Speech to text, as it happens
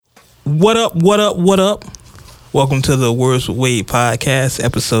What up? Welcome to the Words with Wade podcast,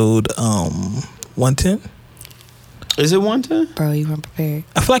 episode 110. Is it 110? Bro, you weren't prepared.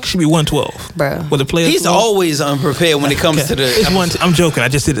 I feel like it should be 112. Bro. With the players. He's always unprepared when it comes to the... It's 110. I'm joking. I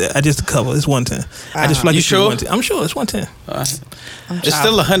just did it. I just cover. It's 110. I just feel like You it should be sure? 110. I'm sure it's 110. It's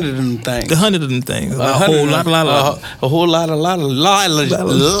still 100 of them things. The 100 of them things. A whole lot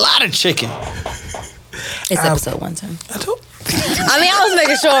of chicken. It's episode 110. I I was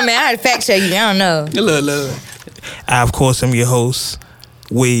making sure, man. I had to fact check you. I don't know. Look. I, of course, am your host,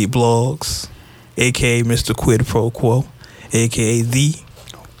 Wade Blogs, a.k.a. Mr. Quid Pro Quo, a.k.a. the...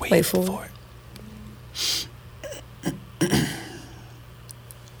 Wait for it.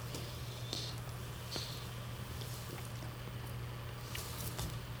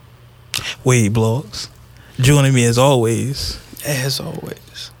 Wade Blogs. Joining me as always...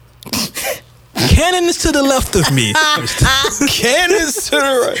 Cannon is to the left of me. Cannons to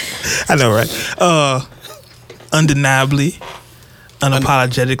the right. I know, right? Undeniably,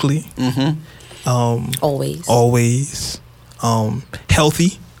 unapologetically, Always.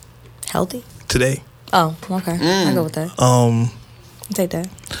 healthy Healthy? today. Oh, okay. I go with that. I'll take that.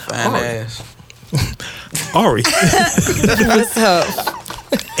 Fine ass. Ari. What's up?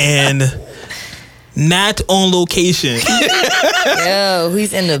 And not on location. Yo,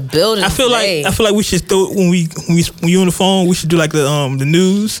 he's in the building. I feel like we should throw when you on the phone. We should do like the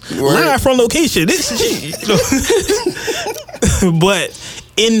news live from location. This is but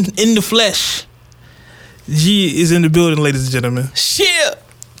in the flesh, G is in the building, ladies and gentlemen. Shit.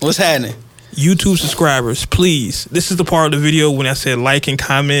 What's happening? YouTube subscribers, please. This is the part of the video when I said like and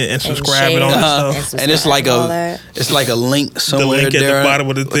comment and subscribe and all that stuff. And it's like a link somewhere. The link at the bottom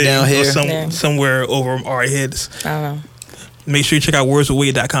of the thing, down here, or somewhere over our heads. I don't know. Make sure you check out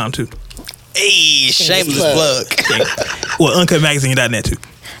wordswithwade.com too. Hey, shameless plug. Well, uncutmagazine.net too.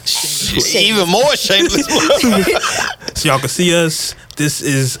 Even more shameless plug. So y'all can see us. This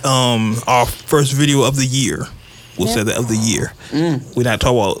is our first video of the year. We'll say that of the year. We're not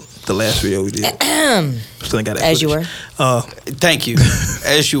talking about the last video we did. Still ain't got that. As you footage. were. Thank you.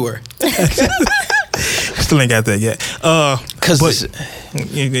 As you were. Still ain't got that yet. Because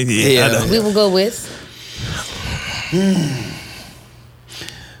yeah. We will go with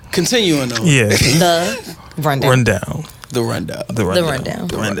continuing on. Yeah. the rundown. The rundown.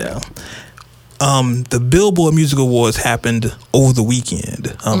 The Billboard Music Awards happened over the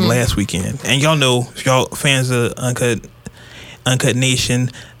weekend, last weekend. And y'all know, if y'all fans of Uncut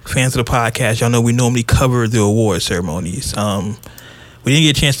Nation, fans of the podcast, y'all know we normally cover the award ceremonies. We didn't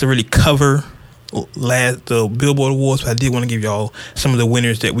get a chance to really cover the Billboard Awards, but I did want to give y'all some of the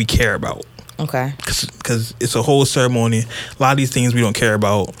winners that we care about. Okay. Because it's a whole ceremony. A lot of these things we don't care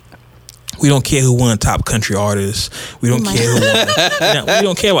about. We don't care who won top country artist. We don't care who won. We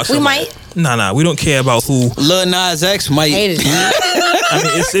don't care about something. We might. No. We don't care about who. Lil Nas X might. Hated it. I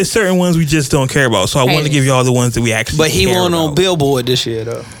mean, it's certain ones we just don't care about. So I wanted to give y'all the ones that we actually But he care won about. on Billboard this year,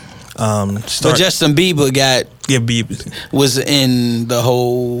 though. But Justin Bieber was in the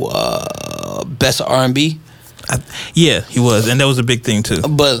whole best R&B. Yeah, he was. And that was a big thing, too.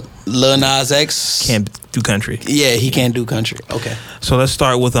 But Lil Nas X Can't do country. Yeah, he can't do country. Okay. So let's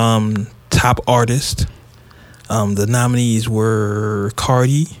start with top artist. The nominees were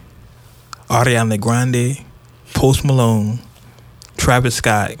Cardi, Ariana Grande, Post Malone, Travis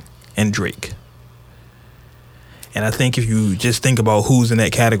Scott, and Drake. And I think if you just think about who's in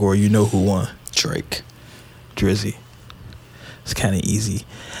that category, you know who won. Drake. Drizzy. It's kind of easy.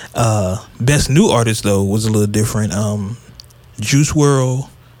 Best new artist, though, was a little different. Juice WRLD,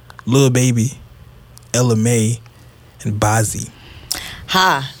 Lil Baby, Ella Mai, and Bazzi.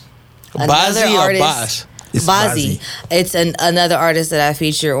 Bazzi or Bas? It's Bazzi. It's another artist that I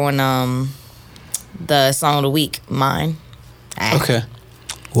feature on the Song of the Week, mine. Okay.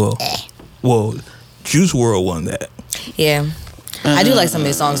 Well, Juice WRLD won that. Yeah. I do like some of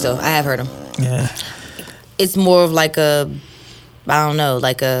his songs, though. I have heard them. Yeah. It's more of like I don't know,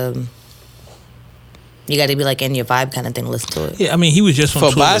 you got to be like in your vibe kind of thing to listen to it. Yeah, I mean, he was just on For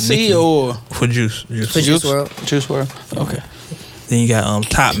tour with Bazzi Nicki. or For Juice. For Juice WRLD. Juice WRLD. Okay. Then you got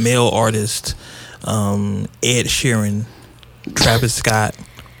top male artist, Ed Sheeran, Travis Scott,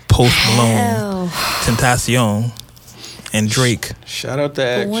 Post Malone, Tentacion, and Drake. Shout out to But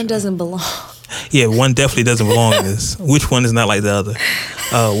Action. one doesn't belong. Yeah, one definitely doesn't belong in this. Which one is not like the other?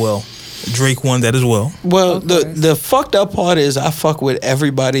 Drake won that as well. Well, the fucked up part is I fuck with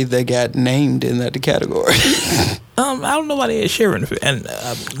everybody that got named in that category. I don't know about Ed Sheeran.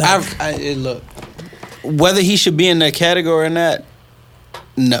 And look, whether he should be in that category or not,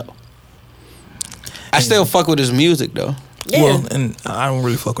 no. I still fuck with his music though. Yeah. Well, and I don't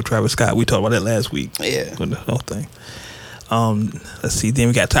really fuck with Travis Scott. We talked about that last week. Yeah. With the whole thing. Let's see. Then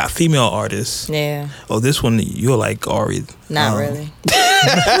we got top female artists. Yeah. Oh, this one you're like Ari. Not really.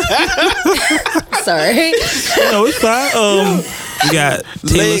 Sorry. No, it's fine. We got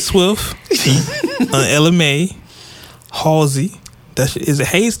Taylor Swift, Ella Mai, Halsey. Is it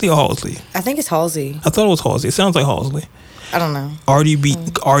Halsey or Halsey? I think it's Halsey. I thought it was Halsey. It sounds like Halsey. I don't know. Cardi B.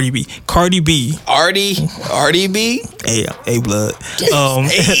 Cardi B. A blood.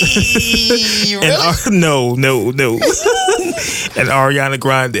 Hey, really? No. And Ariana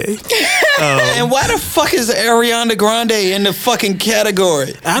Grande. And why the fuck is Ariana Grande in the fucking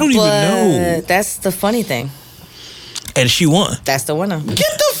category? I don't even know. That's the funny thing. And she won. That's the winner. Get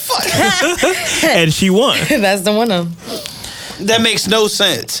the fuck. And she won. That's the winner. That makes no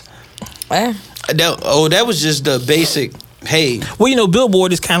sense. Eh. That was just the basic. Hey. Well,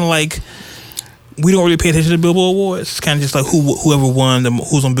 Billboard is kind of like, we don't really pay attention to Billboard awards. It's kind of just like whoever won,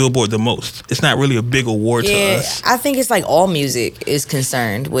 who's on Billboard the most. It's not really a big award to us. I think it's like all music is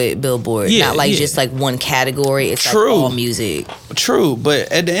concerned with Billboard. Not like just like one category. It's like all music. True,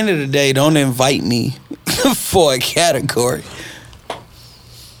 but at the end of the day, don't invite me for a category.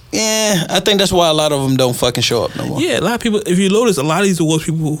 Yeah, I think that's why a lot of them don't fucking show up no more. Yeah, a lot of people, if you notice, a lot of these awards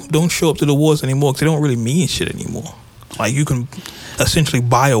people don't show up to the awards anymore because they don't really mean shit anymore. Like, you can essentially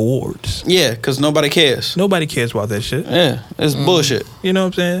buy awards. Yeah, because nobody cares. Nobody cares about that shit. Yeah, it's bullshit. You know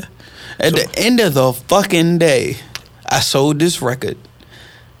what I'm saying? At the end of the fucking day, I sold this record.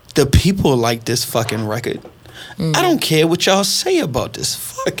 The people like this fucking record. I don't care what y'all say about this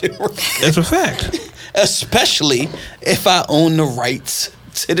fucking record. That's a fact. Especially if I own the rights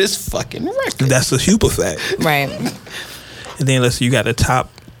to this fucking record. That's a super fact. Right. And then let's see, you got the top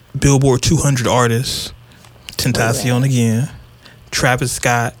Billboard 200 artists. Tentacion again, Travis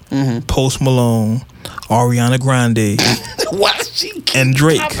Scott, Post Malone, Ariana Grande, why she keep and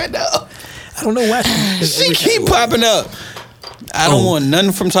Drake. Popping up? I don't know why she keep popping up. I don't want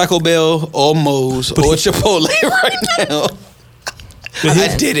nothing from Taco Bell or Moe's or Chipotle right now.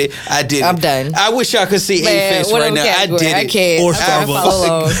 I did it. I'm done. I wish y'all could see A-Face right now. I did it. I can't. Or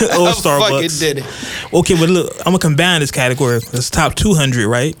Starbucks. Or Starbucks. I fucking did it. Okay, but look, I'm going to combine this category. It's top 200,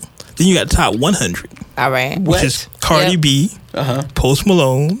 right? Then you got top 100. All right. Which is Cardi B, Post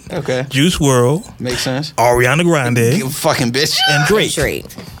Malone, Juice WRLD. Makes sense. Ariana Grande. You fucking bitch. And Drake.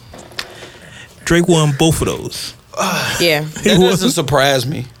 Drake won both of those. Yeah. That doesn't surprise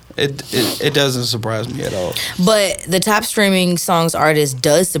me. It doesn't surprise me at all. But the top streaming songs artist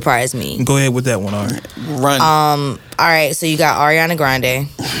does surprise me. Go ahead with that one, Ari. Run. All right, so you got Ariana Grande,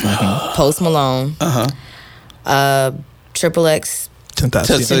 Post Malone, Triple X,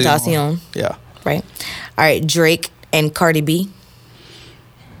 Tentacion. Yeah. Right. All right, Drake and Cardi B.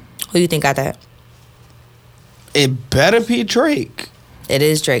 Who you think got that? It better be Drake. It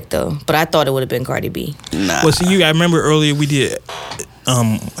is Drake though, but I thought it would have been Cardi B. Nah. Well, see, I remember earlier we did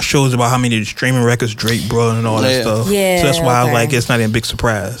shows about how many streaming records Drake brought and all that stuff. Yeah. So that's why I was like, it's not a big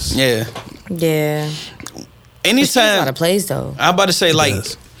surprise. Yeah. Yeah. Anytime. A lot of plays though. I'm about to say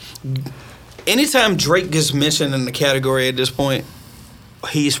anytime Drake gets mentioned in the category at this point,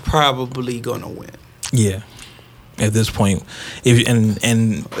 he's probably gonna win. Yeah. At this point,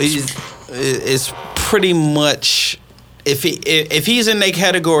 it's pretty much if he's in that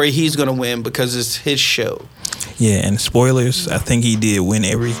category, he's gonna win because it's his show. Yeah, and spoilers, I think he did win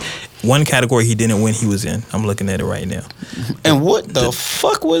every one category he didn't win. He was in. I'm looking at it right now. And what the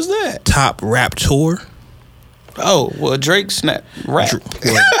fuck was that? Top rap tour. Oh well, Drake snap rap.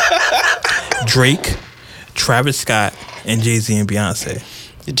 Drake, Travis Scott, and Jay-Z and Beyonce.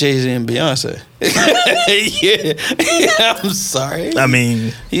 Jay-Z and Beyonce. Yeah. I'm sorry. I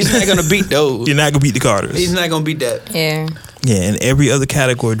mean, he's not gonna beat those. You're not gonna beat the Carters. He's not gonna beat that. Yeah. Yeah, and every other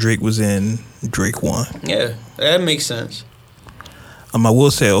category Drake was in, Drake won. Yeah, that makes sense. I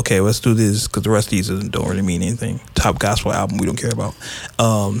will say, okay, let's do this because the rest of these don't really mean anything. Top gospel album we don't care about.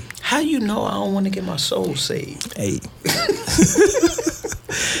 How you know I don't want to get my soul saved? Hey.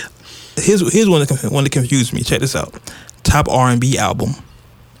 Here's one that confused me. Check this out. Top R&B album.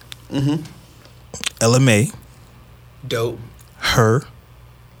 Ella Mai. Dope. Her.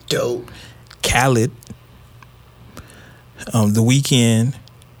 Dope. Khaled. The Weeknd.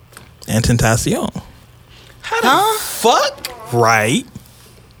 And Tentacion. How the fuck? Right.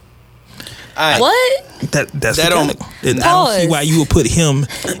 What? That's that I don't see why you would put him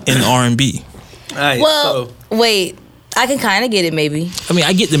in R&B. Wait. I can kind of get it, maybe. I mean,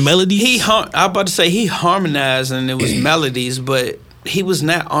 I get the melody. I'm about to say he harmonized and it was melodies, but he was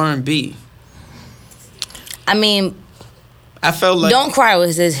not R&B. I mean, I felt like "Don't Cry"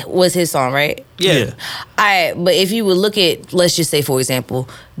 was his song, right? Yeah. But if you would look at, let's just say, for example,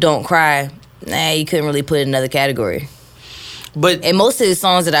 "Don't Cry," you couldn't really put it in another category. And most of the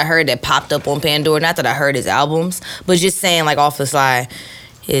songs that I heard that popped up on Pandora, not that I heard his albums, but just saying like off the slide,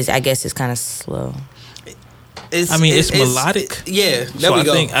 I guess it's kind of slow. It's melodic. Yeah, there we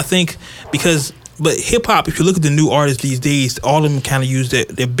go. I think because. But hip hop, if you look at the new artists these days, all of them kind of use that.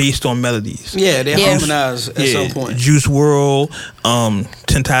 They're based on melodies. Yeah, they harmonize at some point. Juice WRLD,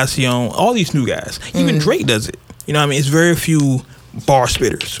 Tentacion, all these new guys. Even Drake does it. You know what I mean? It's very few bar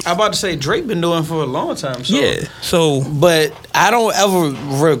spitters. I'm about to say Drake been doing it for a long time. But I don't ever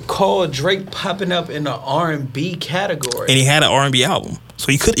recall Drake popping up in the R&B category. And he had an R&B album,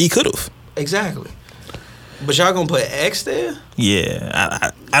 so he could have. Exactly. But y'all gonna put X there? Yeah,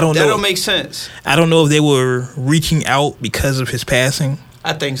 I don't know. That don't make sense. I don't know if they were reaching out because of his passing.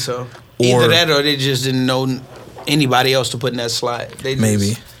 I think so. Either that or they just didn't know anybody else to put in that slot. They just,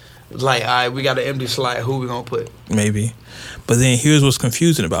 maybe. Like, all right, we got an empty slot. Who we gonna put? Maybe. But then here's what's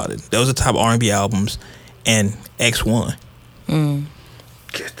confusing about it. That was the top R&B albums, and X won.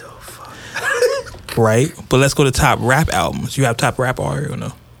 Get the fuck. Right? But let's go to top rap albums. You have top rap already or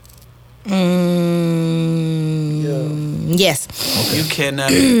no? Yes. Okay. You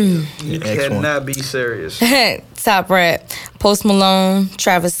cannot be serious. Top rap: Post Malone,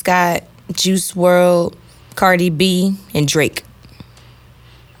 Travis Scott, Juice WRLD, Cardi B, and Drake.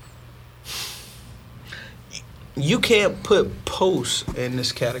 You can't put Post in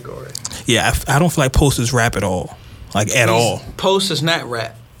this category. Yeah, I don't feel like Post is rap at all. Like, at all. Post is not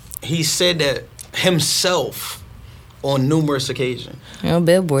rap. He said that himself on numerous occasions.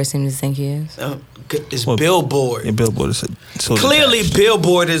 Billboard seems to think he is. It's Billboard. Yeah, Billboard is so clearly detached.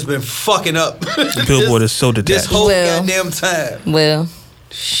 Billboard has been fucking up. Billboard is so detached. This whole goddamn time. Well.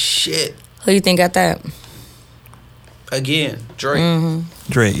 Shit. Who you think got that? Again, Drake.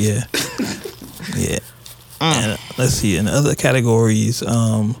 Mm-hmm. Drake, yeah. Yeah. And, let's see, in other categories,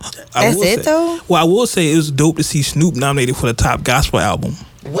 That's it, though? Well, I will say it was dope to see Snoop nominated for the top gospel album.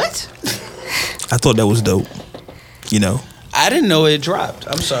 What? I thought that was dope. You know? I didn't know it dropped.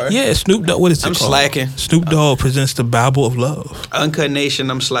 I'm sorry. Yeah, Snoop Dogg. What is it called? I'm slacking. Snoop Dogg presents the Bible of Love. Uncut Nation,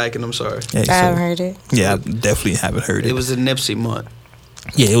 I'm slacking. I'm sorry. Yeah, I haven't heard it. Yeah, I definitely haven't heard it. It was a Nipsey month.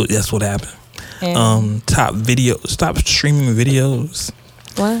 Yeah, that's what happened. Yeah. Top streaming videos.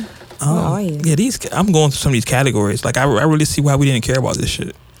 What? Oh, yeah. Yeah, I'm going through some of these categories. Like, I really see why we didn't care about this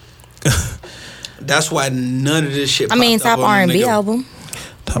shit. That's why none of this shit. I mean, top R&B album.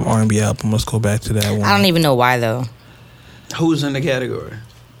 Top R&B album. Let's go back to that one. I don't even know why though. Who's in the category?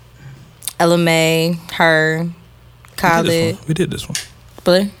 Ella Mai, her, Khaled. We did this one.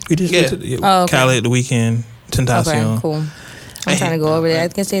 Really? We did. Yeah. Oh, okay. Khaled, The Weeknd, Tentacion. Okay, cool. I'm trying to go over that. I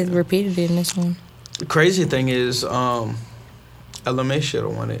guess they repeated it in this one. The crazy thing is, Ella Mai should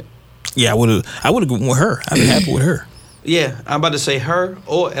have won it. Yeah, I would have gone with her. I'd be happy with her. Yeah, I'm about to say her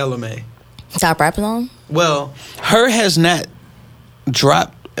or Ella Mai. Top rap song? Well, her has not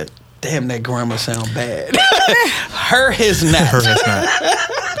dropped. Damn, that grammar sound bad. Her has not. Her has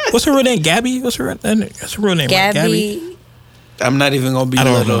not. What's her real name? Gabby? What's her real name? Right? Gabby? I'm not even gonna be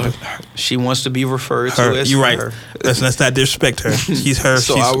little. She wants to be referred to as You're right. her. Let's not disrespect her. She's her.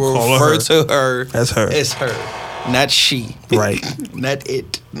 So She's I will refer to her as her. It's her, not she. Right. Not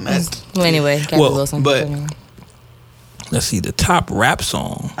it. Well, anyway, Gabby Wilson. But let's see the top rap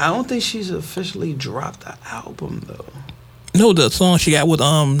song. I don't think she's officially dropped the album though. No, the song she got with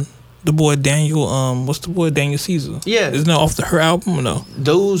the boy Daniel. What's the boy Daniel Caesar? Yeah, isn't that off her album or no?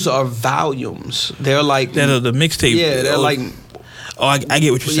 Those are volumes. They're like that are the mixtape. Yeah, they're like. Oh, I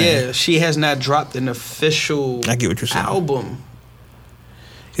get what you're saying. Yeah, she has not dropped an official. I get what you're saying. Album.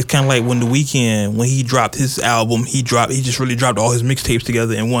 It's kind of like when The Weeknd, when he dropped his album, he just really dropped all his mixtapes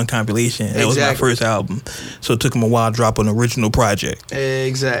together in one compilation. That was my first album, so it took him a while to drop an original project.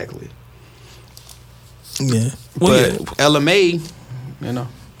 Exactly. Yeah, but Ella Mai, you know.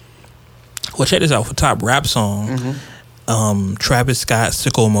 Well, check this out for top rap song. Mm-hmm. Travis Scott,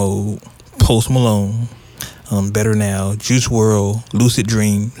 Sicko Mode, Post Malone, Better Now, Juice WRLD, Lucid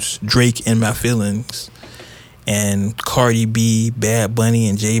Dreams, Drake, In My Feelings, and Cardi B, Bad Bunny,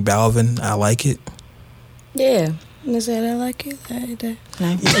 and J Balvin. I Like It. Yeah. I said I like it. Like that. No.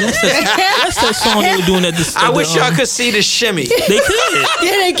 Yeah, that's that song they were doing at the. I wish y'all could see the shimmy. They could.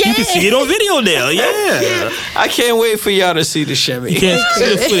 Yeah, they can. You can see it on video now. Yeah. I can't wait for y'all to see the shimmy. You can't see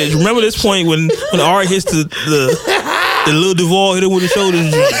the footage. Remember this point when Ari hits the Lil Duval hit him with the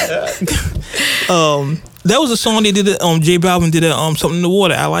shoulders. That was a song they did. J Balvin did something in the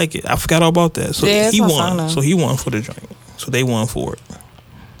water. I Like It. I forgot all about that. So yeah, he won. So he won for the joint. So they won for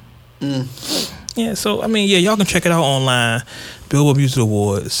it. Yeah, so I mean, yeah, y'all can check it out online. Billboard Music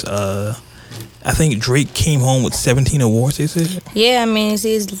Awards. I think Drake came home with 17 awards, they said. Yeah, I mean,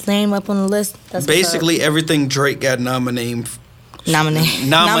 see his name up on the list. That's basically everything Drake got nominated for.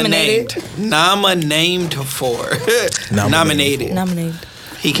 Nominated.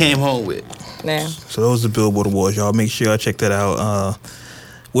 He came home with. Yeah. So those are the Billboard Awards, y'all. Make sure y'all check that out.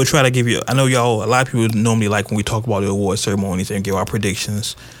 We'll try to give you. I know y'all. A lot of people normally like when we talk about the award ceremonies and give our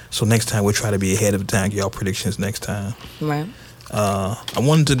predictions. So next time we'll try to be ahead of the time. Give our predictions next time. Right. I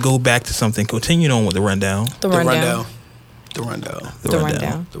wanted to go back to something. Continuing on with the rundown. The rundown.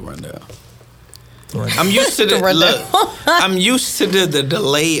 I'm used to the I'm used to the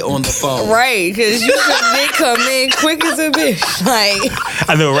delay on the phone. Right, because you did come in quick as a bitch. Like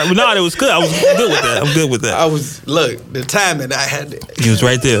I know, right? But no, it was good. I was good with that. I'm good with that. The timing I had. He was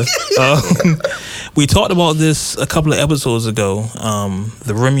right there. We talked about this a couple of episodes ago.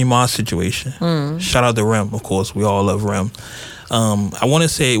 The Remy Ma situation. Shout out to Rem, of course. We all love Rem. I want to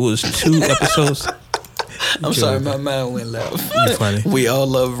say it was 2 episodes. I'm sorry, my mind went left. You funny. We all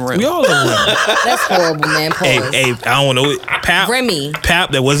love Rem. We all love Rem. That's horrible, man. Pause. Hey, I don't know. Pap. Remy. Pap,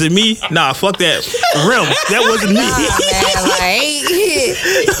 that wasn't me. Nah, fuck that. Rem, that wasn't me. Man,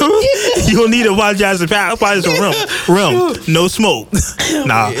 you don't need to apologize to Pap. Apologize to Rem, no smoke.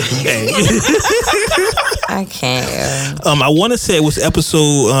 Nah. Hey. I can't. I want to say it was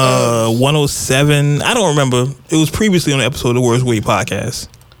episode 107. I don't remember. It was previously on the episode of the Worst Way podcast.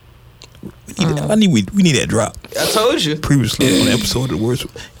 We need that drop. I told you. Previously on the episode of the Worst.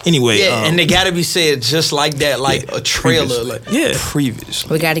 Anyway. Yeah, and they got to be said just like that, like a trailer.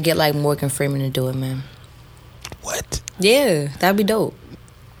 Previously. We got to get like Morgan Freeman to do it, man. What? Yeah, that'd be dope.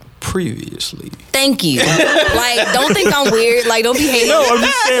 Previously. Thank you. Like, don't think I'm weird. Like, don't be hating. No, I'm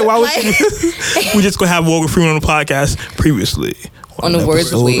just saying. Why would you? We just gonna have Morgan Freeman on the podcast previously on the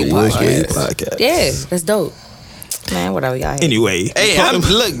Worst Way podcast. Yeah, that's dope. Man, whatever y'all hate. Anyway, I'm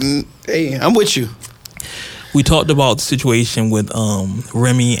with you. We talked about the situation with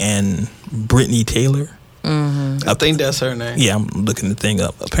Remy and Brittany Taylor. Mm-hmm. I think that's her name. Yeah, I'm looking the thing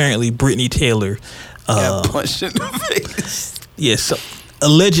up. Apparently, Brittany Taylor got punched in the face. Yeah, so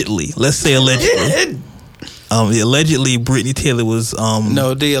allegedly, let's say allegedly. Allegedly, Brittany Taylor was.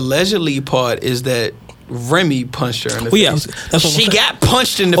 No, the allegedly part is that Remy punched her in the face. That's what she got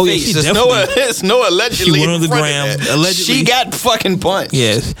punched in the face. It's no allegedly. She went on the gram. Allegedly, she got fucking punched.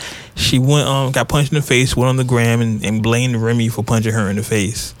 Yes, she went got punched in the face. Went on the gram and blamed Remy for punching her in the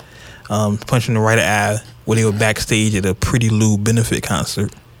face. Punching the right eye when they were backstage at a Pretty Lou benefit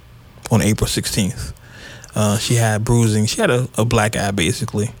concert on April 16th. She had bruising. She had a black eye,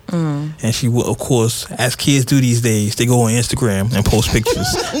 basically. And she would, of course, as kids do these days, they go on Instagram and post pictures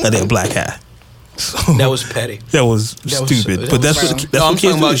of their black eye. So, that was petty. That was stupid. But that's what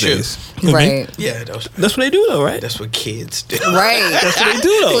kids do these days. Right. Yeah, that's what they do, though, right? That's what kids do. Right. That's what they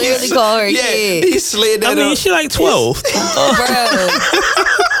do, though. Clearly call her kid. He slid that up. She like 12.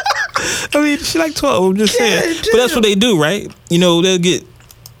 She like 12. I'm just saying. But that's what they do, right? You know, they'll get.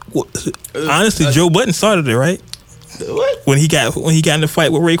 Honestly, Joe Budden started it, right? What? When he got in the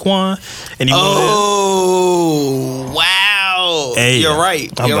fight with Raekwon, and he wow! Hey, you're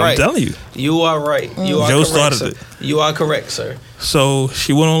right. I'm telling you, you are right. You are Joe correct, started sir. it. You are correct, sir. So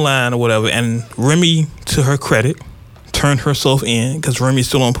she went online or whatever, and Remy, to her credit, turned herself in because Remy's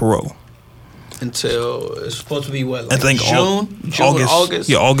still on parole until it's supposed to be what? Like I think August.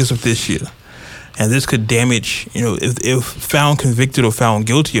 Yeah, August of this year. And this could damage, if found convicted or found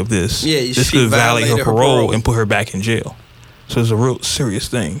guilty of this, this could violate her parole and put her back in jail. So it's a real serious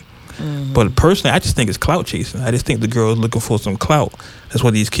thing. Mm-hmm. But personally, I just think it's clout chasing. I just think the girl is looking for some clout. That's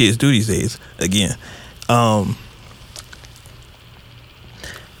what these kids do these days. Again, I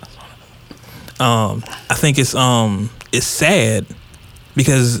think it's sad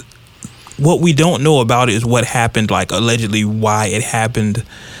because what we don't know about it is what happened, like allegedly why it happened.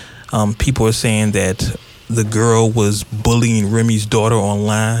 People are saying that the girl was bullying Remy's daughter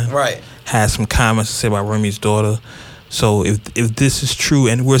online. Right. Had some comments to say about Remy's daughter. So if this is true,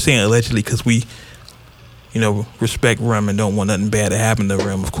 and we're saying allegedly because we, respect Rem and don't want nothing bad to happen to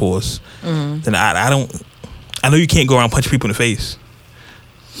Rem, of course. Mm-hmm. Then I know you can't go around punching people in the face.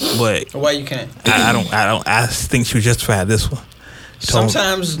 But why you can't? I think she was justified this one.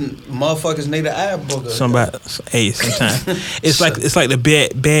 Sometimes motherfuckers need an eye booger. Sometimes it's like the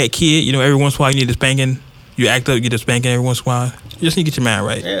bad kid. Every once in a while you need a spanking. You act up, you get a spanking every once in a while. You just need to get your mind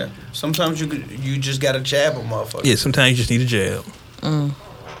right. Yeah. Sometimes you just got to jab a motherfucker. Yeah. Sometimes you just need a jab.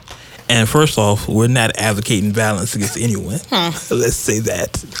 And first off, we're not advocating violence against anyone. Let's say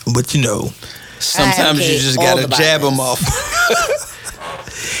that. But sometimes you just got to jab them off.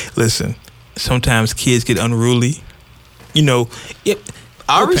 Listen. sometimes kids get unruly. You know,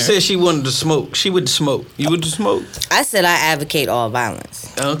 Ari said she wanted to smoke. She would smoke. You would smoke? I said I advocate all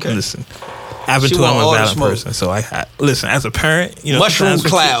violence. Okay. Listen, I've been told I'm a violent person, so I listen as a parent. You know, mushroom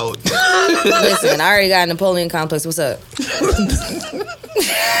cloud. Listen, I already got a Napoleon complex. What's up?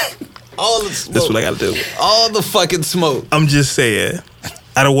 All the smoke. That's what I got to do. All the fucking smoke. I'm just saying.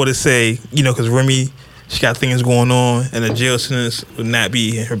 I don't want to say, because Remy, she got things going on, and a jail sentence would not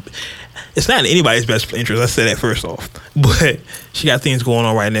be in her. It's not in anybody's best interest. I said that first off, but she got things going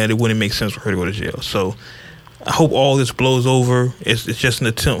on right now that wouldn't make sense for her to go to jail. So I hope all this blows over. It's just an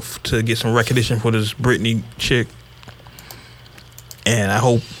attempt to get some recognition for this Britney chick, and I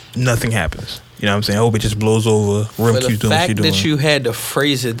hope nothing happens. You know what I'm saying? I hope it just blows over. Rim keeps doing what she's doing. The fact that you had to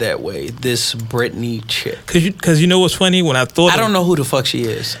phrase it that way, this Britney chick. Because you know what's funny? When I don't know who the fuck she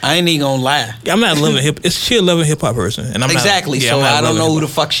is. I ain't even gonna lie. I'm not loving hip. She a loving hip hop person, and I'm exactly. Not, so I don't know who the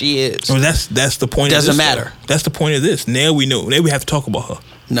fuck she is. Well, that's the point. Doesn't of this, matter. Though. That's the point of this. Now we know. Now we have to talk about her.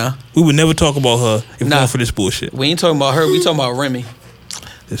 Nah. We would never talk about her if not for this bullshit. We ain't talking about her. We talking about Remy.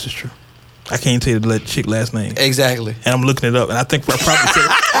 This is true. I can't tell you the chick last name. Exactly. And I'm looking it up, and I think I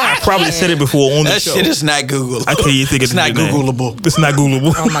probably said it before on the show. That shit is not Google. I can't even think it's not Googleable. It's not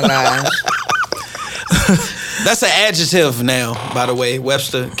Googleable. Oh my gosh. That's an adjective now, by the way.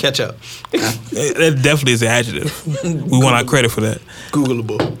 Webster, catch up. That definitely is an adjective. We want our credit for that.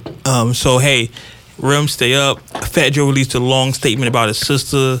 Googleable. So hey, Rim, stay up. Fat Joe released a long statement about his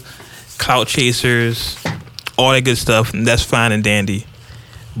sister, clout chasers, all that good stuff, and that's fine and dandy.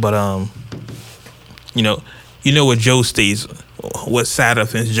 But you know what Joe stays, what side of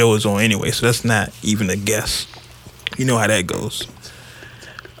fence Joe is on anyway, so that's not even a guess. You know how that goes.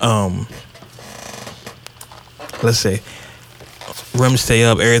 Let's say Rim stay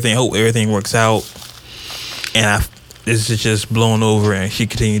up, hope everything works out, and this is just blowing over, and she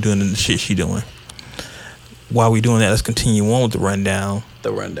continue doing the shit she doing. While we doing that, let's continue on with the rundown.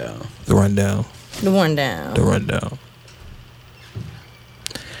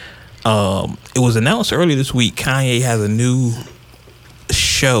 It was announced earlier this week Kanye has a new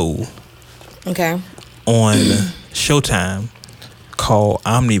show on Showtime called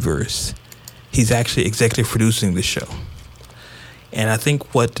Omniverse. He's actually executive producing the show. And I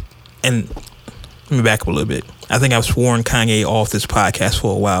think let me back up a little bit. I think I've sworn Kanye off this podcast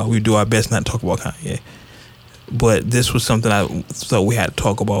for a while. We do our best not to talk about Kanye. But this was something I thought we had to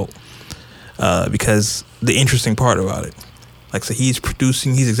talk about because the interesting part about it, like I said, he's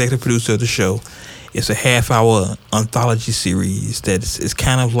executive producer of the show. It's a half-hour anthology series it's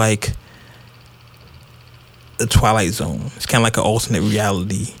kind of like the Twilight Zone. It's kind of like an alternate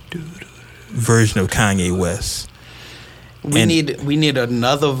reality version of Kanye West. We need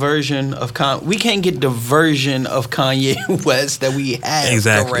another version of Kanye. We can't get the version of Kanye West that we had.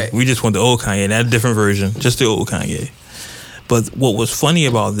 Exactly. Correct. We just want the old Kanye, not a different version, just the old Kanye. But what was funny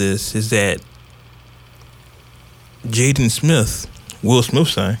about this is that Jaden Smith, Will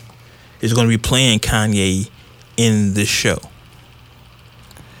Smith's son, is going to be playing Kanye in this show.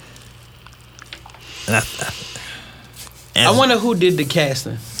 And I wonder who did the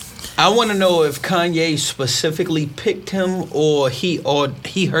casting. I want to know if Kanye specifically picked him or he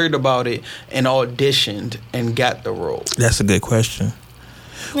heard about it and auditioned and got the role. That's a good question.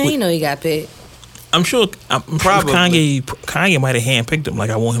 Man, he got picked. I'm sure Kanye might have handpicked him. Like,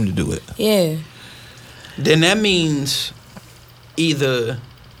 I want him to do it. Yeah. Then that means either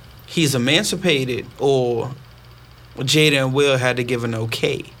he's emancipated or Jada and Will had to give an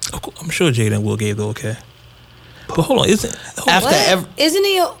okay. I'm sure Jada and Will gave the okay. But hold on, isn't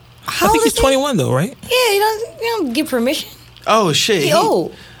he? I think he's 21 though, right? Yeah, he don't get permission. Oh shit, he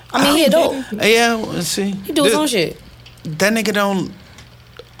old. I mean, he adult. Yeah, let's see. He do his own shit. That nigga don't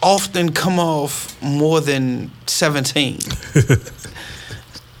often come off more than 17.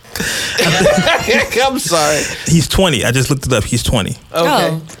 I'm sorry. He's 20. I just looked it up. He's 20. Okay.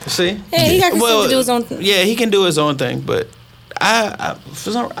 Oh. See? Yeah, he got to do his own thing. Yeah, he can do his own thing, but I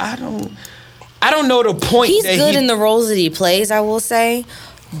don't know the point. He's good in the roles that he plays, I will say.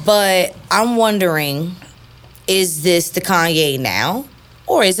 But I'm wondering, is this the Kanye now?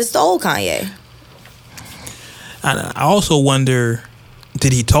 Or is this the old Kanye? I also wonder,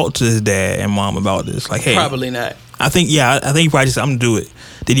 did he talk to his dad and mom about this? Like, hey. Probably not. I think he probably just said, I'm going to do it.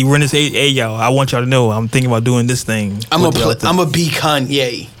 Did he run this, hey, y'all, I want y'all to know I'm thinking about doing this thing. I'm going to be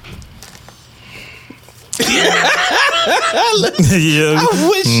Kanye. Yeah. I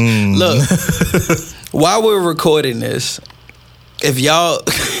wish. Look, while we're recording this, if y'all,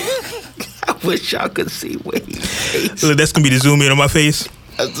 I wish y'all could see Wade's. Look, that's gonna be the zoom in on my face.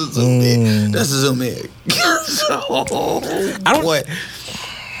 That's a zoom in. That's a zoom in. So,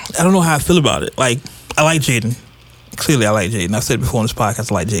 I don't know how I feel about it. Like, I like Jaden. Clearly, I like Jaden. I've said it before on this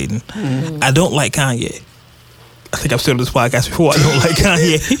podcast, I like Jaden. Mm-hmm. I don't like Kanye. I think I've said on this podcast before, I don't like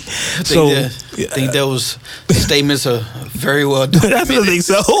Kanye. I think those statements are very well done. I don't think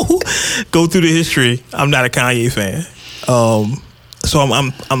so. Go through the history. I'm not a Kanye fan. So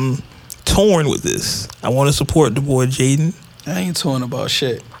I'm torn with this. I want to support the boy Jaden. I ain't torn about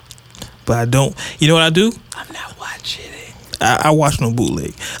shit. But I don't. You know what I do? I'm not watching it. I watch no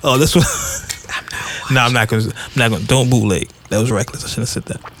bootleg. Oh, that's what. I'm not watching. No, I'm not gonna. Don't bootleg. That was reckless. I shouldn't have said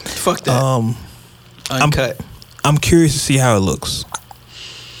that. Fuck that. Uncut. I'm curious to see how it looks.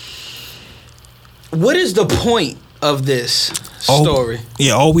 What is the point of this story?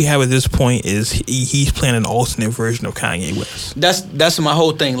 All we have at this point is he's playing an alternate version of Kanye West. That's my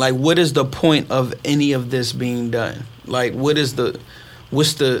whole thing. Like, what is the point of any of this being done? Like, what's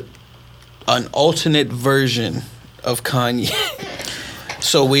an alternate version of Kanye?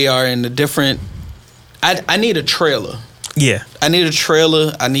 So we are in a different. I need a trailer. Yeah, I need a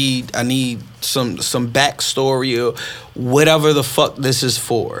trailer. I need some backstory or whatever the fuck this is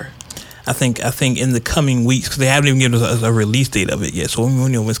for. I think in the coming weeks, because they haven't even given us a release date of it yet, so we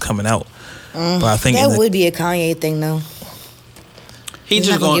don't know when it's coming out. But I think that would be a Kanye thing, though. He's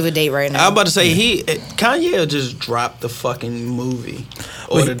not gonna give a date right now. I'm about to say Kanye will just drop the fucking movie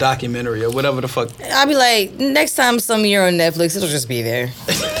or the documentary or whatever the fuck. I'll be like, next time some year on Netflix, it'll just be there.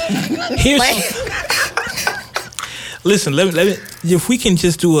 Listen, let me. If we can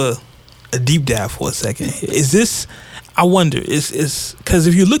just do a deep dive for a second, is this? I wonder. Is because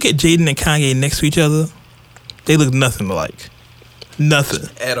if you look at Jaden and Kanye next to each other, they look nothing alike. Nothing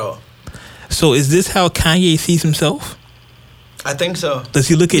at all. So is this how Kanye sees himself? I think so. Does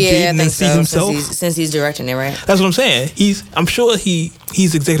he look at Jaden and see himself? Since he's directing it, right? That's what I'm saying. I'm sure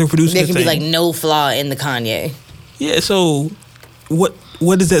he's executive producing. There can be like no flaw in the Kanye. Yeah. So what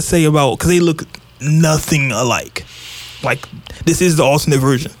does that say about? Because they look nothing alike. Like, this is the alternate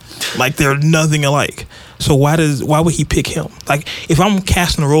version. Like, they're nothing alike. So why would he pick him? Like, if I'm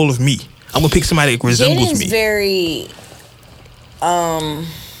casting a role of me, I'm gonna pick somebody that resembles me. Jaden's very,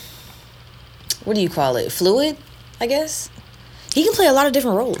 what do you call it? Fluid, I guess. He can play a lot of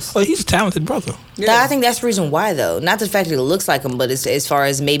different roles. Oh, he's a talented brother. Yeah. I think that's the reason why, though. Not the fact that he looks like him, but as far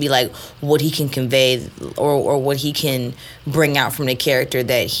as maybe like what he can convey or what he can bring out from the character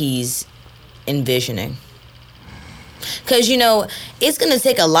that he's envisioning. Because, it's going to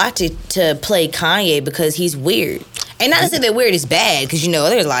take a lot to play Kanye because he's weird. And not to say that weird is bad, because,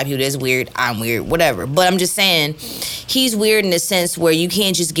 there's a lot of people that's weird, I'm weird, whatever. But I'm just saying, he's weird in the sense where you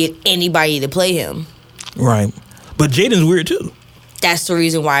can't just get anybody to play him. Right. But Jaden's weird, too. That's the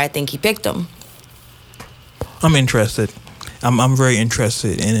reason why I think he picked him. I'm interested. I'm very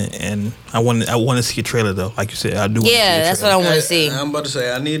interested in it, and I want to see a trailer though. Like you said, I do. Yeah, that's what I want to see. I'm about to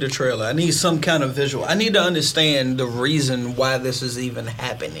say I need a trailer. I need some kind of visual. I need to understand the reason why this is even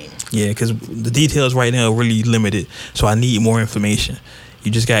happening. Yeah, because the details right now are really limited, so I need more information. You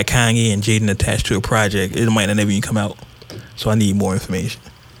just got Kanye and Jaden attached to a project. It might not never even come out, so I need more information.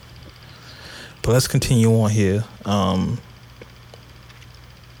 But let's continue on here.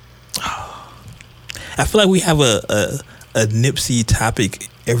 I feel like we have a Nipsey topic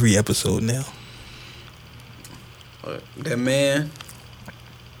every episode now. That man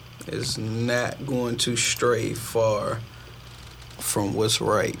is not going to stray far from what's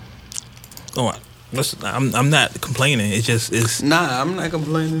right. Oh, listen, I'm not complaining. It's nah, I'm not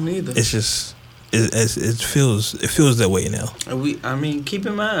complaining either. It's just it feels that way now. Keep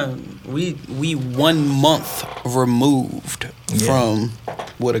in mind we 1 month removed from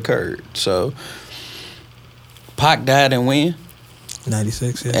what occurred. So Pac died in when?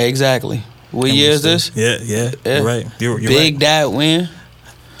 96, yeah. Exactly. What year is this? Yeah. You're right. You're Big right. died when?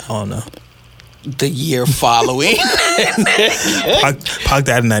 I don't know. The year following. Pac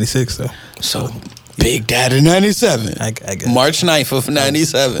died in 96, though. So Big died in 97. I guess. March 9th of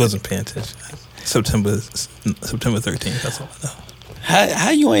 97. I wasn't paying attention. September 13th, that's all I know. How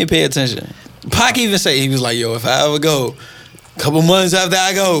you ain't pay attention? Pac even said, he was like, yo, if I ever go, couple months after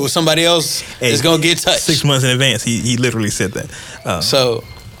I go, somebody else is gonna get touched. 6 months in advance, he literally said that. So,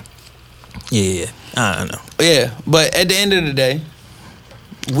 yeah, I don't know. Yeah, but at the end of the day,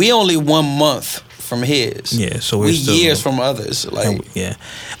 we only 1 month from his. Yeah, so we years from others. Like, yeah,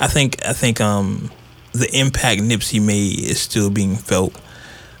 I think the impact Nipsey made is still being felt.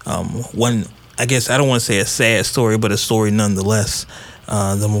 I guess I don't want to say a sad story, but a story nonetheless.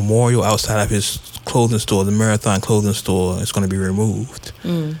 The memorial outside of his clothing store, the Marathon clothing store, is going to be removed.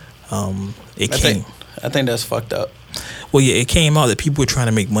 I think that's fucked up. Well, yeah, it came out that people were trying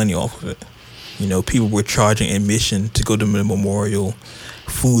to make money off of it. People were charging admission to go to the memorial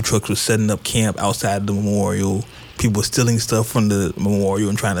food trucks were setting up camp outside the memorial. People were stealing stuff from the memorial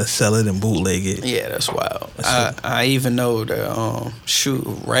and trying to sell it and bootleg it. Yeah, that's wild. I even know that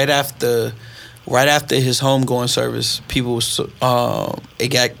right after his homegoing service, people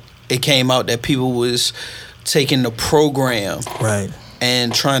it came out that people was taking the program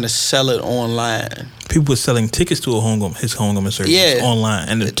and trying to sell it online. People were selling tickets to his homegoing service online,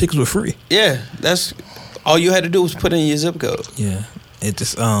 and the tickets were free. Yeah, that's all you had to do was put in your zip code. Yeah, it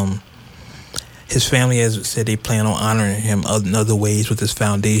just his family has said they plan on honoring him in other ways with his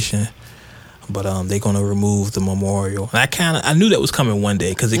foundation, but they're gonna remove the memorial. And I knew that was coming one day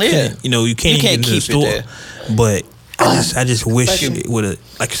because you can't even get into the store. But I just wish it would have,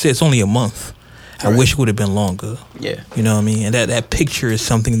 like you said, it's only a month. I wish it would have been longer. Yeah, you know what I mean. And that picture is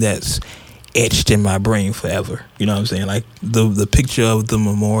something that's etched in my brain forever. You know what I'm saying? Like the picture of the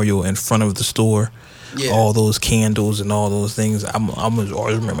memorial in front of the store, all those candles and all those things. I'm gonna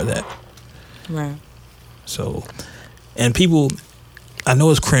always remember that. Right. So, and people, I know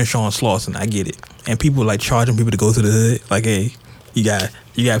it's Crenshaw and Slauson. I get it. And people like charging people to go to the hood. Like, hey, you got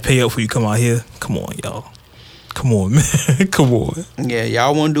to pay up before you come out here. Come on, y'all. Come on, man. Come on. Yeah,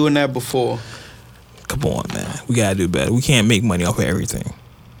 y'all weren't doing that before. Come on, man. We gotta do better. We can't make money off of everything.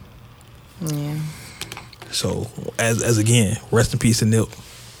 Yeah. So, as again, rest in peace to Nip.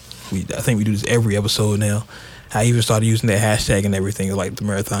 I think we do this every episode now. I even started using that hashtag and everything, like the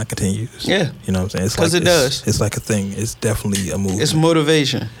marathon continues. Yeah. You know what I'm saying? Because it does. It's like a thing. It's definitely a movement. It's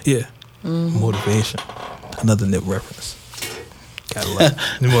motivation. Yeah. Mm-hmm. Motivation. Another Nip reference. Gotta love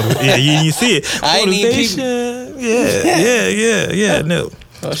it. Yeah, you see it. Motivation. Yeah. Nip.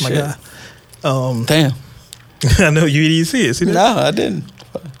 That's my guy. Damn. I know you didn't see it. See that? No, I didn't.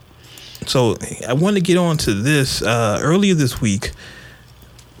 So I wanted to get on to this. Earlier this week,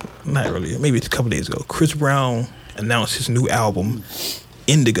 not earlier, maybe a couple days ago, Chris Brown announced his new album,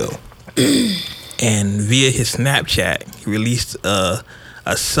 Indigo. And via his Snapchat, he released a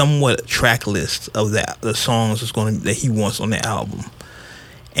somewhat track list of the songs that he wants on the album.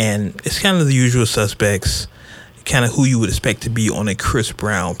 And it's kind of the usual suspects, kind of who you would expect to be on a Chris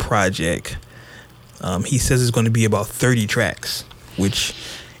Brown project. He says it's going to be about 30 tracks, which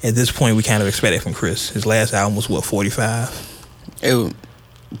at this point we kind of expect it from Chris. His last album was, 45? It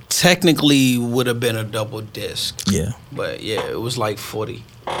technically would have been a double disc. Yeah. But yeah, it was like 40.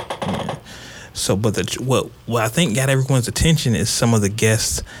 Yeah. So, but what I think got everyone's attention is some of the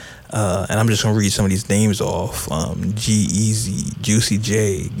guests, and I'm just going to read some of these names off. G-Eazy, Juicy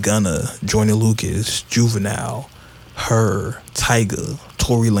J, Gunna, Joyner Lucas, Juvenile, Her, Tyga,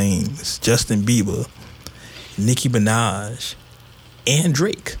 Tory Lanez, Justin Bieber, Nicki Minaj, and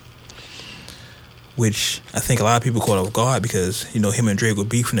Drake. Which I think a lot of people caught off guard because, him and Drake were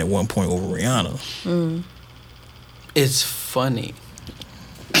beefing at one point over Rihanna. Mm. It's funny.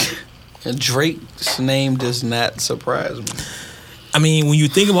 Drake's name does not surprise me. I mean, when you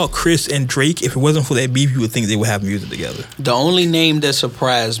think about Chris and Drake, if it wasn't for that beef, you would think they would have music together. The only name that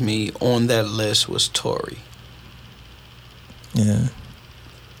surprised me on that list was Tory. Yeah.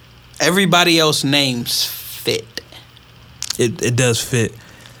 Everybody else's names fit. It does fit.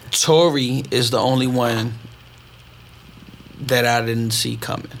 Tory is the only one that I didn't see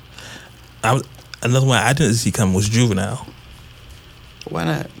coming. Another one I didn't see coming was Juvenile. Why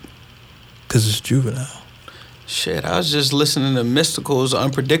not? Because it's Juvenile. Shit, I was just listening to Mystical's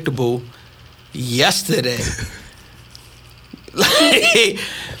Unpredictable yesterday.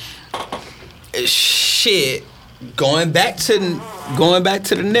 Shit. Going back to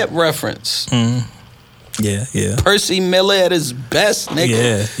the Nip reference. Mm. Yeah. Percy Miller at his best,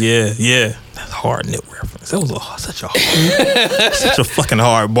 nigga. Yeah. That's a hard Nip reference. That was such a fucking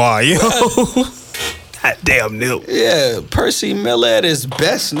hard bar, yo. Goddamn Nip. Yeah, Percy Miller at his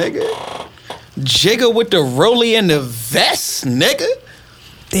best, nigga. Jigga with the rollie and the vest, nigga.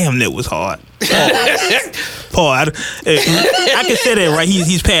 Damn, Nip was hard. Paul, I can say that, right?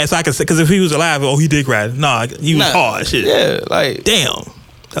 He's passed. I can say, because if he was alive, he did cry. Nah, he was hard. Shit. Yeah, like damn.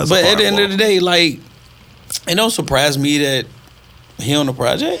 But at the end of the day, like, it don't surprise me that he on the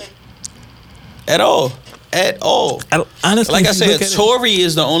project at all. Honestly, like I said, Tory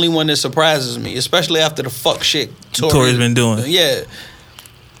is the only one that surprises me, especially after the fuck shit Tory's been doing. Yeah,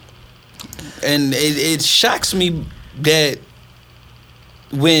 and it shocks me that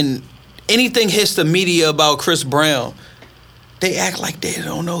when anything hits the media about Chris Brown, they act like they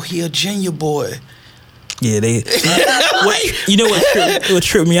don't know he a Junior boy. Yeah, what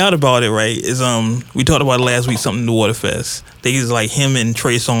tripped me out about it, right, is we talked about it last week, something in the Waterfest. They was like him and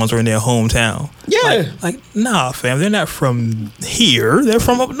Trey Songz are in their hometown. Yeah. Like, nah, fam. They're not from here. They're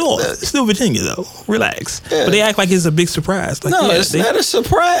from up north. It's still Virginia, though. Relax. Yeah. But they act like it's a big surprise. Like, no, it's not a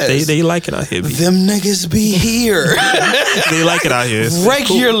surprise. They like it out here. Them niggas be here. They like it out here. It's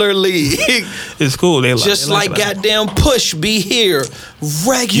regularly. Cool. It's cool. Just like goddamn Push be here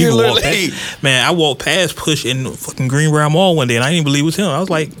regularly. Man, I walked past Push in fucking Greenbrier Mall one day, and I didn't believe it was him. I was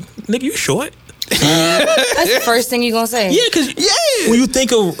like, nigga, you short? That's the first thing you gonna say. Yeah, because when you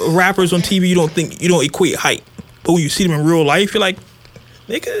think of rappers on TV, you don't equate height. But when you see them in real life, you're like,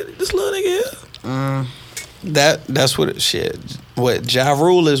 nigga, this little nigga here. That's what it shit. What Ja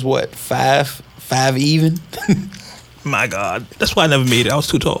Rule is what, 5 even? My God. That's why I never made it. I was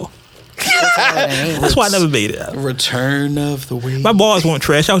too tall. That's why I never made it. Return of the Wave. My bars weren't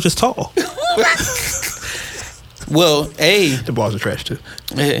trash, I was just tall. Well, hey, the bars are trash too.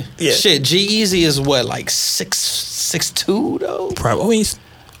 Yeah. Shit, G-Eazy is what, like 6'2" though? Probably. I mean,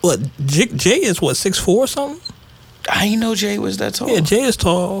 what, Jay is what, 6'4" or something? I didn't know Jay was that tall. Yeah, Jay is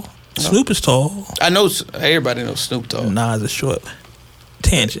tall. No. Snoop is tall. I know, everybody knows Snoop tall. Nas is short.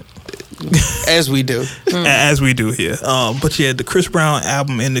 Tangent. As we do. As we do here. But yeah, the Chris Brown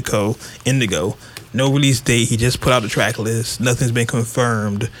album Indigo, no release date. He just put out the track list. Nothing's been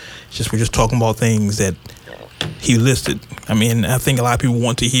confirmed. We're just talking about things that he listed. I mean, I think a lot of people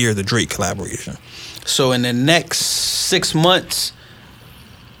want to hear the Drake collaboration. So in the next 6 months,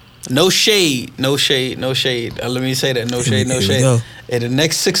 no shade. Let me say that, no shade. In the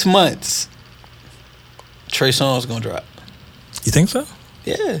next 6 months, Trey Songz gonna drop. You think so?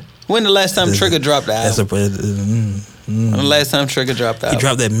 Yeah. When the last time Trigger dropped the album? When the last time Trigger dropped the album? He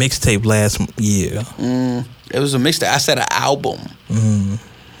dropped that mixtape last year. It was a mixtape. I said an album.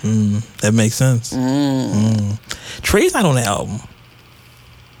 That makes sense. Trey's not on the album.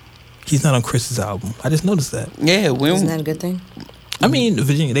 He's not on Chris's album. I just noticed that. Yeah, isn't that a good thing? I mean,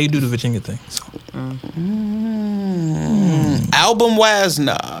 Virginia, they do the Virginia thing. So. Album wise,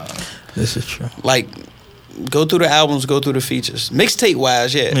 nah. This is true. Like, go through the albums, go through the features. Mixtape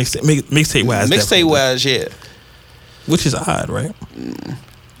wise, yeah. Mixtape wise, yeah. Which is odd, right?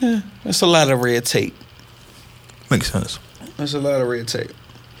 Yeah, that's a lot of red tape. Makes sense. That's a lot of red tape.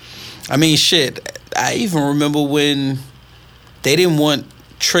 I mean, shit. I even remember when they didn't want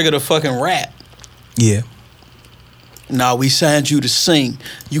Trigger to fucking rap. Yeah. Nah, we signed you to sing.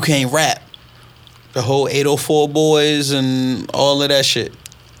 You can't rap. The whole 804 Boys and all of that shit.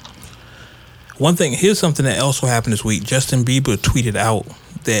 One thing, here's something that also happened this week. Justin Bieber tweeted out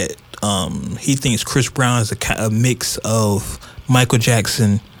that he thinks Chris Brown is a mix of Michael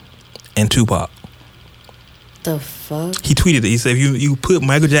Jackson and Tupac. The fuck? He tweeted it. He said, if you put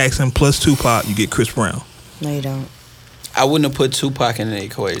Michael Jackson plus Tupac, you get Chris Brown. No, you don't. I wouldn't have put Tupac in the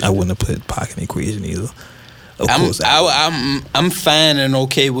equation. I wouldn't have put Pac in the equation either. I'm fine and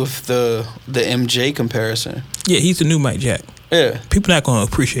okay with the MJ comparison. Yeah, he's the new Mike Jack. Yeah. People not going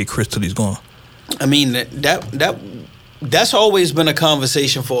to appreciate Chris till he's gone. I mean, that's always been a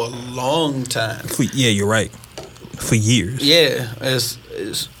conversation for a long time. Yeah, you're right. For years. Yeah, it's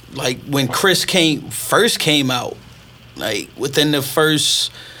like when Chris first came out, like within the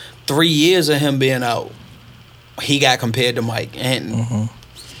first 3 years of him being out, he got compared to Mike, and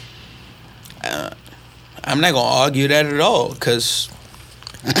I'm not gonna argue that at all, because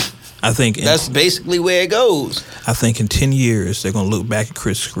I think that's basically where it goes. I think in 10 years they're gonna look back at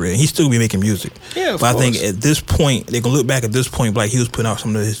Chris' career. He's still gonna be making music. Yeah, but I think at this point they're gonna look back at this point like he was putting out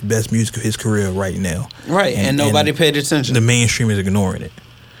some of his best music of his career right now. Right, and nobody paid attention. The mainstream is ignoring it.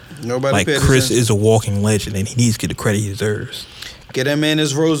 Nobody like paid Chris attention. is a walking legend, and he needs to get the credit he deserves. Get that man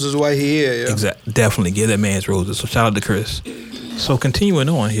his roses while he here. Yeah. Exactly, definitely give that man his roses. So shout out to Chris. So continuing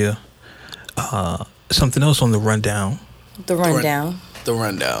on here, something else on the rundown. The rundown.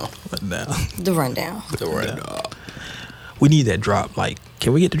 We need that drop. Like,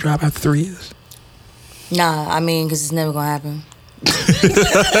 can we get the drop after 3 years? Nah, I mean, because it's never gonna happen.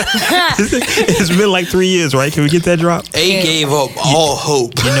 It's been like 3 years, right? Can we get that drop? A gave up all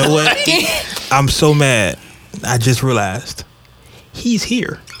hope. You know what? I'm so mad. I just realized he's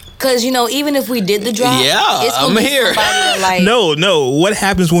here. Because, even if we did the drop, it's I'm here. Like, No. What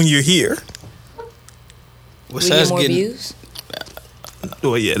happens when you're here? We get more views?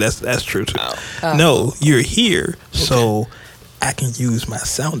 Well, yeah, that's true too. Oh. No, you're here, so I can use my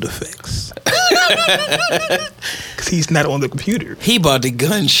sound effects. Because he's not on the computer. He about to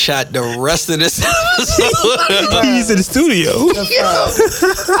gunshot the rest of this episode. He's in the studio.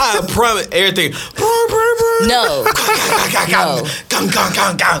 I promise everything. No.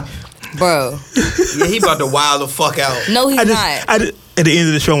 Bro. Yeah, he about to wild the fuck out. No, he's not. At the end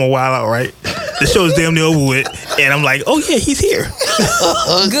of the show, I'm gonna wild out, right? The show is damn near over with, and I'm like, oh yeah, he's here.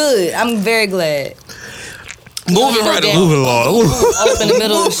 Good. I'm very glad. Moving right along. Moving along. Up in the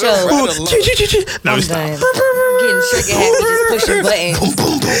middle of the show. No, I'm it's done. not. Getting trigger happy, just pushing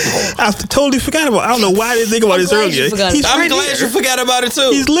buttons. I totally forgot about it. I don't know why I didn't think about this earlier. I'm glad you forgot about it too.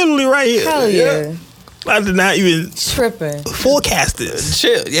 He's literally right here. Hell yeah. I did not even Tripping. forecast this.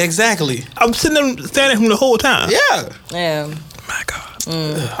 Chill. Yeah, exactly. I'm standing from the whole time. Yeah. Yeah. My God.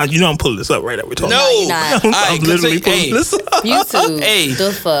 You know I'm pulling this up right now. We're talking. No. you're not. I'm literally pulling this up. YouTube. Hey.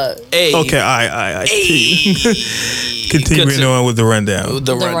 The fuck. Hey. Okay, all right. Hey. Continuing on with the rundown.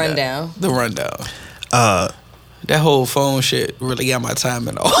 The rundown. That whole phone shit really got my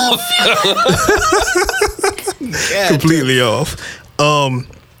timing off. Completely off.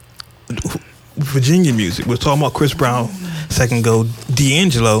 Virginia music. We're talking about Chris Brown. Second go,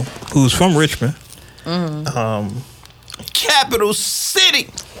 D'Angelo, who's from Richmond. Capital City.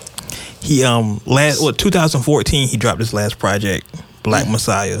 He 2014 he dropped his last project, Black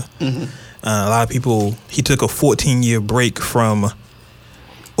Messiah. A lot of people, he took a 14-year break from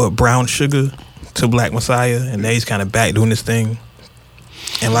Brown Sugar to Black Messiah, and now he's kind of back doing this thing.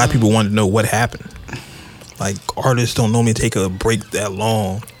 And a lot of people wanted to know what happened. Like, artists don't normally take a break that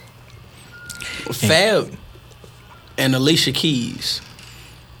long. Fab and Alicia Keys,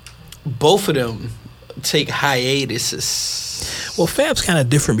 both of them take hiatuses. Well, Fab's kind of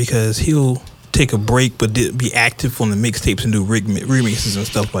different because he'll take a break but be active on the mixtapes and do remixes and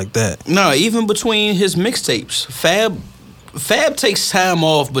stuff like that. No, even between his mixtapes, Fab takes time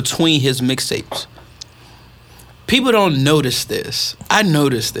off between his mixtapes. People don't notice this. I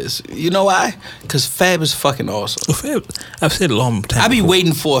notice this. You know why? Because Fab is fucking awesome. Well, Fab, I've said it long time. I be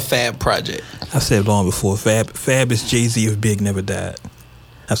waiting for a Fab project. I've said it long before. Fab is Jay-Z if Big never died.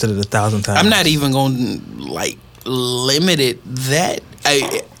 I've said it 1,000 times. I'm not even going to limit it that.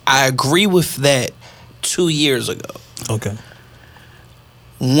 I agree with that 2 years ago. Okay.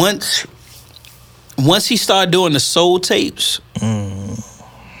 Once he started doing the soul tapes,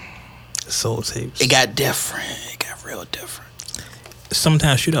 Soul tapes. it got different. It got real different.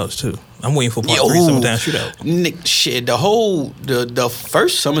 Sometimes shootouts too. I'm waiting for part 3. Sometimes shootout. Shit, the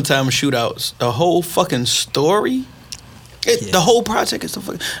first Summertime Shootouts, the whole fucking story, the whole project is the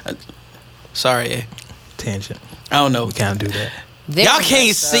fucking. Sorry, Tangent. I don't know. We can't do that. Y'all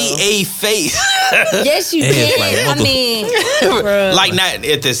can't see a face. Yes, you can. I mean, like not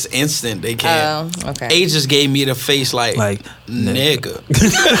at this instant they can. Oh, okay. A just gave me the face like nigga.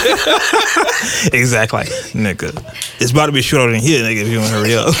 Exactly, like, nigga. It's about to be shootout in here, nigga. If you don't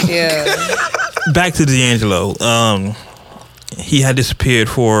hurry up. Yeah. Back to D'Angelo. He had disappeared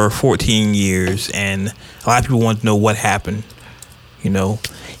for 14 years, and a lot of people want to know what happened. You know,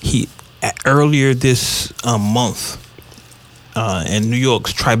 earlier this month. In New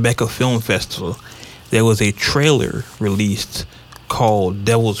York's Tribeca Film Festival, there was a trailer released called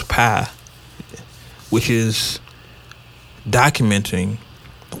Devil's Pie, which is documenting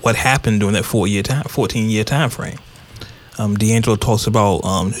what happened during that 14-year time frame. D'Angelo talks about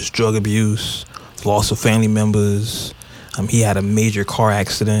his drug abuse, loss of family members. He had a major car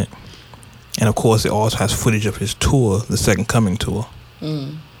accident, and of course, it also has footage of his tour, the Second Coming tour.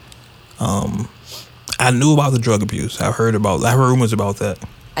 I knew about the drug abuse. I heard rumors about that.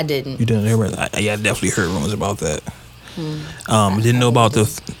 I didn't. You didn't hear about that? Yeah, I definitely heard rumors about that. Didn't know about the.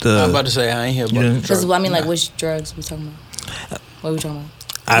 I'm about to say I ain't hear about the drugs. I mean, like, which drugs we talking about? What are we talking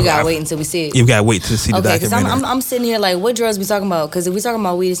about? You gotta wait until we see it. You gotta wait to see the documentary. Okay, because I'm sitting here like, what drugs we talking about? Because if we talking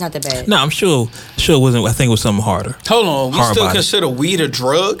about weed, it's not that bad. No, I'm sure it wasn't. I think it was something harder. Hold on, we still consider weed a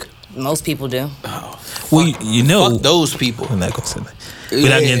drug? Most people do. Oh, well, you know, fuck those people. I'm not gonna say that. We're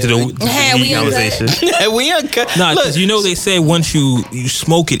not getting into the weed conversation. We uncut. No, because you know they say once you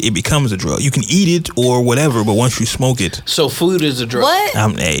smoke it, it becomes a drug. You can eat it or whatever, but once you smoke it, so food is a drug.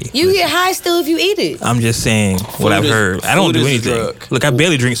 What? You get high still if you eat it. I'm just saying what I've heard. I don't do anything. Look, I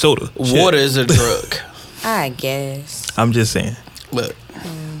barely drink soda. Water is a drug. I guess. I'm just saying. Look,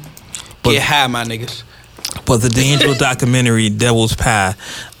 get high, my niggas. But the D'Angelo documentary, Devil's Pie,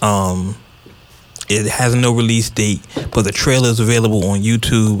 it has no release date, but the trailer is available on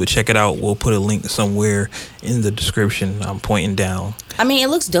YouTube. But check it out. We'll put a link somewhere in the description. I'm pointing down. I mean, it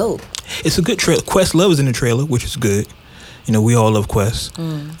looks dope. It's a good trailer. Questlove is in the trailer, which is good. You know, we all love Quest.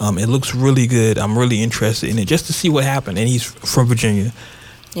 It looks really good. I'm really interested in it just to see what happened. And he's from Virginia.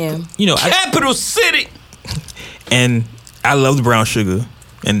 Yeah. You know, Capital City. And I love the Brown Sugar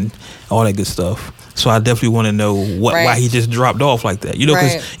and all that good stuff. So I definitely want to know why he just dropped off like that. You know,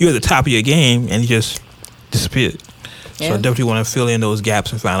 because you're at the top of your game and he just disappeared. So I definitely want to fill in those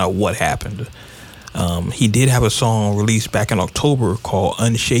gaps and find out what happened. He did have a song released back in October called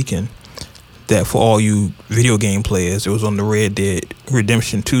Unshaken. That for all you video game players, it was on the Red Dead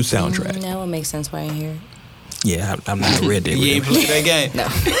Redemption 2 soundtrack. That would make sense why you're here. Yeah, I'm not a Red Dead Redemption. You ain't played that game? No.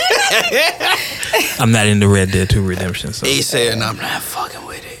 I'm not into Red Dead 2 Redemption. So. He said, I'm not fucking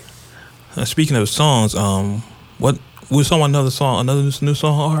with it. Speaking of songs, what was another new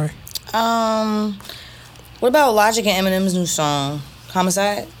song, Ari? What about Logic and Eminem's new song,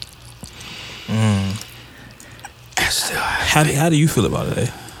 Homicide? How do you feel about it?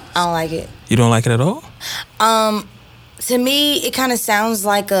 I don't like it. You don't like it at all? To me, it kind of sounds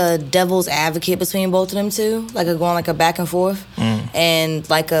like a devil's advocate between both of them two, like a back and forth, and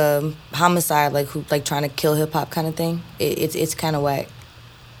like a homicide, like trying to kill hip hop kind of thing. It's kind of whack.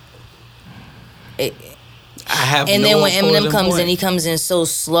 And then when Eminem comes in, he comes in so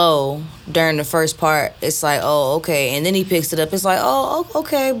slow during the first part. It's like, oh, okay, and then he picks it up. It's like, oh,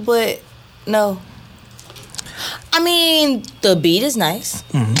 okay, but no. I mean, the beat is nice.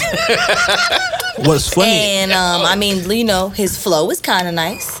 Mm-hmm. What's funny? And, I mean, you know, his flow is kind of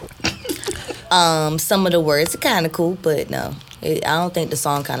nice. Some of the words are kind of cool, but no. I don't think the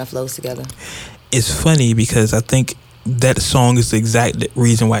song kind of flows together. It's funny because I think that song is the exact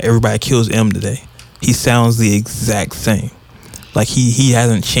reason why everybody kills M today. He sounds the exact same. Like, he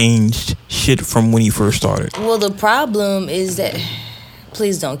hasn't changed shit from when he first started. Well, the problem is that...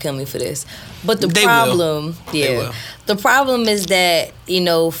 Please don't kill me for this. But the problem is that, you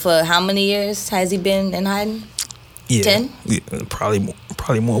know, for how many years has he been in hiding? Yeah. 10? Yeah, probably more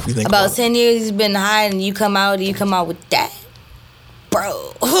if we think about 10 years he's been in hiding, you come out with that?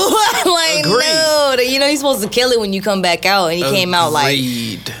 Bro. Like, Agreed. no. You know, he's supposed to kill it when you come back out, and he came out like...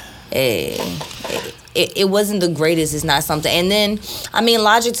 Hey, it wasn't the greatest. It's not something. And then, I mean,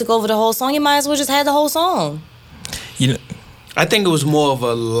 Logic took over the whole song. You might as well just have the whole song. You know... I think it was more of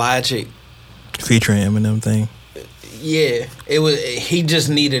a Logic featuring Eminem thing. Yeah, it was. He just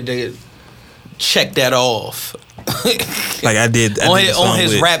needed to check that off. Like I did on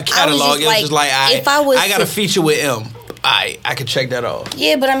his rap catalog. It was just like I got a feature with M. I could check that off.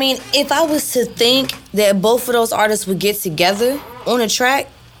 Yeah, but I mean, if I was to think that both of those artists would get together on a track,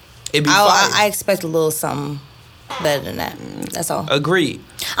 it'd be I expect a little something better than that. That's all. Agreed.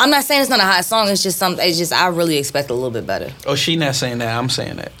 I'm not saying it's not a hot song. It's just something. It's just I really expect a little bit better. Oh, she not saying that. I'm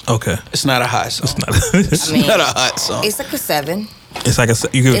saying that. Okay. It's not a hot song. It's not a hot song. It's like a 7. It's like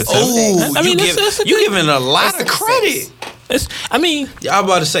you give it a 7. Oh, I mean, you giving a lot of credit. I'm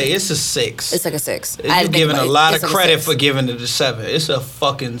about to say it's a 6. It's like a 6. You're giving a lot of credit for giving it a 7. It's a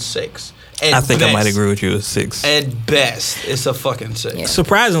fucking 6. I think I might agree with you. A 6. At best, it's a fucking 6. Yeah.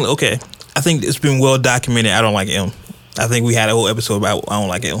 Surprisingly, okay. I think it's been well documented. I don't like M. I think we had a whole episode about I don't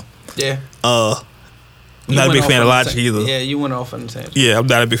like M. Yeah. I'm not a big fan of Logic either. Yeah, you went off on the tangent. Yeah, I'm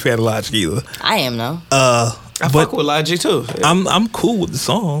not a big fan of Logic either. I am though. I fuck with Logic too. Yeah. I'm cool with the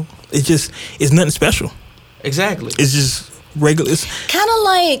song. It's nothing special. Exactly. It's just regular. It's kind of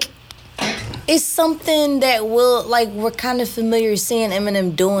like it's something that we're kind of familiar seeing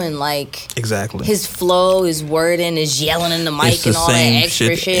Eminem doing, like exactly his flow, his wording, his yelling in the mic and all that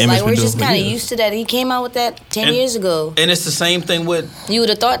extra shit. Like we're just kind of used to that. He came out with that 10 years ago, and it's the same thing with. You would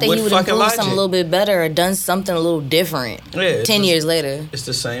have thought that he would have improved something a little bit better or done something a little different. Yeah, 10 years later, it's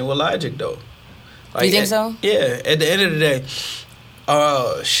the same with Logic though. Like, you think so? Yeah. At the end of the day,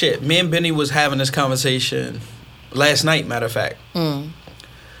 shit. Me and Benny was having this conversation last night. Matter of fact.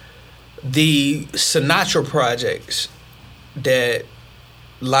 The Sinatra projects that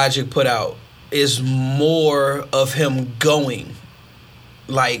Logic put out is more of him going,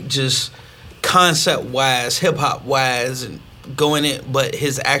 like just concept-wise, hip-hop-wise, and going in, but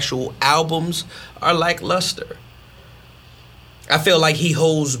his actual albums are lackluster. I feel like he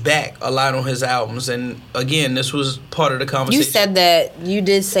holds back a lot on his albums, and again, this was part of the conversation. You said that, you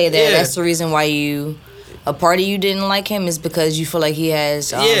did say that, that's the reason why a part of you didn't like him is because you feel like he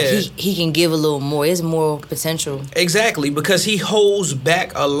has, he can give a little more. He has more potential. Exactly, because he holds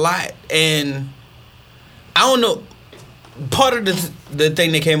back a lot. And I don't know, part of the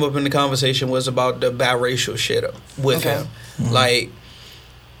thing that came up in the conversation was about the biracial shit with him. Mm-hmm. Like,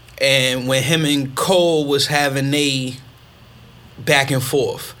 and when him and Cole was having they back and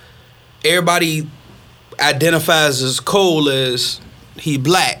forth, everybody identifies as Cole as he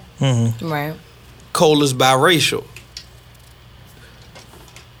black. Mm-hmm. Right. Cole is biracial.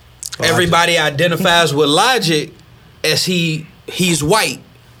 Everybody identifies with Logic as he's white.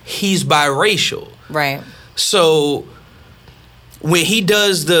 He's biracial. Right. So when he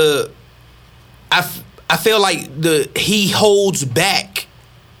does I feel like he holds back,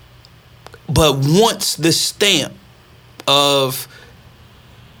 but wants the stamp of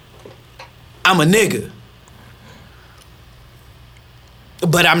I'm a nigga.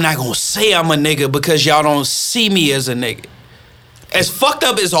 But I'm not gonna say I'm a nigga because y'all don't see me as a nigga. As fucked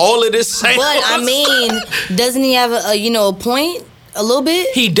up as all of this sounds. But I mean, doesn't he have a point? A little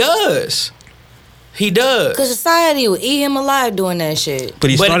bit? He does. Because society will eat him alive doing that shit.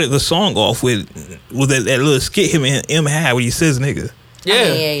 But he started the song off with that little skit him and M had where he says nigga. Yeah. I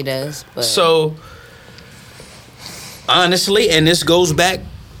mean, yeah, he does. But. So, honestly, and this goes back,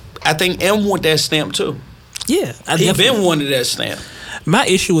 I think M want that stamp too. Yeah. He been wanted that stamp. My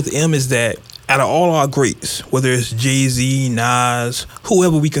issue with M is that out of all our greats, whether it's Jay-Z, Nas,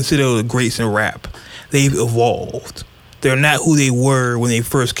 whoever we consider the greats in rap, they've evolved. They're not who they were when they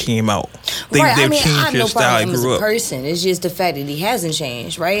first came out. They've changed their style and grew up. Person. It's just the fact that he hasn't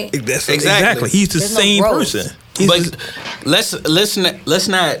changed, right? Exactly. He's the same person. But let's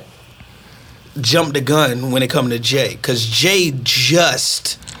not jump the gun when it comes to Jay, because Jay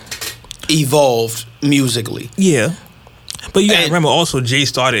just evolved musically. Yeah. But you gotta remember also when Jay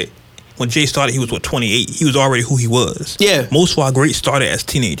started, he was 28. He was already who he was. Yeah. Most of our greats started as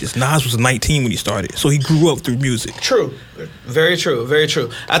teenagers. Nas was 19 when he started, so he grew up through music. True. Very true. Very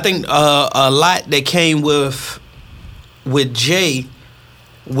true. I think a lot that came with Jay,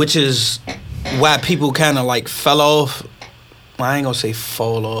 which is why people kind of like fell off. Well, I ain't gonna say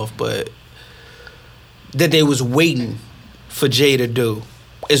fall off, but that they was waiting for Jay to do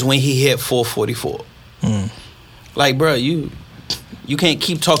is when he hit 444. Like, bro, you can't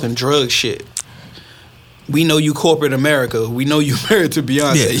keep talking drug shit. We know you corporate America. We know you married to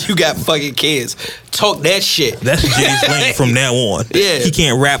Beyonce. Yeah. You got fucking kids. Talk that shit. That's Jay's lane from now on. Yeah. He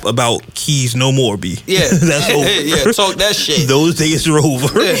can't rap about keys no more, B. Yeah. That's over. Yeah, talk that shit. Those days are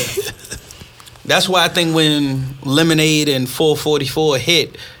over. Yeah. That's why I think when Lemonade and 444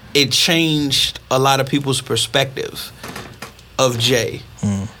 hit, it changed a lot of people's perspective of Jay.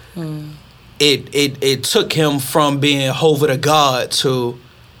 It took him from being Hova the God to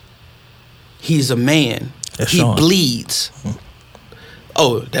he's a man. That's he bleeds.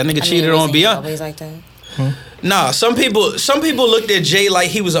 Oh, that nigga cheated on Beyonce. Always like that. Nah, some people looked at Jay like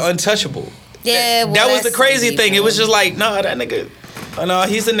he was untouchable. Yeah, that was the crazy thing. It was just like, nah, that nigga, no,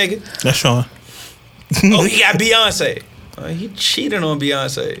 he's a nigga. That's Sean. Oh, he got Beyonce. He cheated on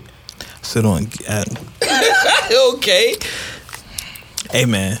Beyonce. Sit on. Okay. Hey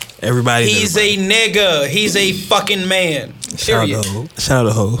man, he's a nigga. He's a fucking man. Period. Shout out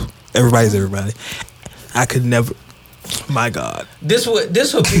to Ho. Everybody's everybody. I could never. My God. This would be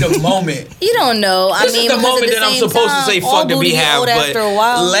the moment. You don't know. This is the moment that I'm supposed to say fuck to Beehive, but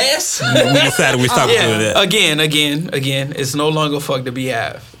less. We decided we stopped doing that. Again. It's no longer fuck the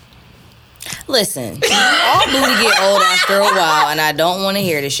Beehive. Listen, all booty get old after a while, and I don't want to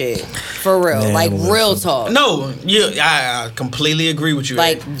hear the shit. For real. Man, like, real talk. No, I completely agree with you.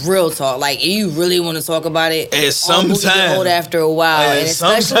 Like, real talk. Like, you really want to talk about it, all booty get old after a while. And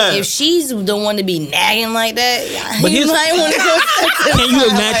especially if she's the one to be nagging like that, but you might want to go. Can you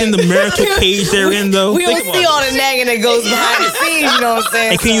imagine the marital cage they're in, though? We don't see all the nagging that goes behind the scenes, you know what I'm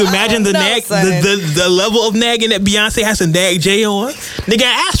saying? And can you imagine the the level of nagging that Beyonce has to nag Jay on? Nigga,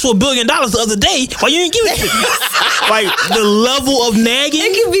 I asked for $1 billion the other day. Why you didn't give it to me? Like, the level of nagging.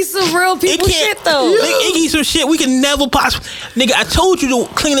 It can be some real people shit, though. It can be some shit we can never possibly. Nigga, I told you to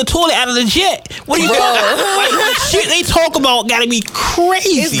clean the toilet out of the jet. What are you doing? Like, the shit they talk about gotta be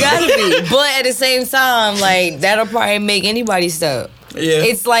crazy. It's gotta be. But at the same time, like, that'll probably make anybody stop. Yeah,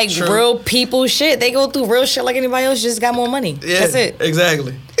 it's like real people shit. They go through real shit like anybody else, just got more money. Yeah, that's it.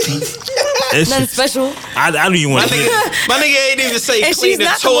 Exactly. Nothing special. I don't even want to. My nigga ain't even say and clean the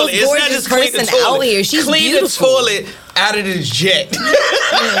toilet. It's not just clean the toilet. Out here. She's clean beautiful. the toilet out of this jet.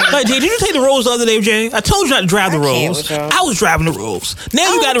 Like, Jay, did you take the rolls the other day, Jay? I told you not to drive the rolls. I was driving the rolls.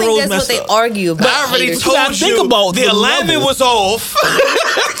 Now you got the rolls messed up. That's what they argue about. I already told you the alignment was off.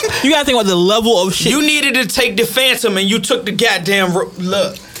 You gotta think about the level of shit. You needed to take the Phantom and you took the goddamn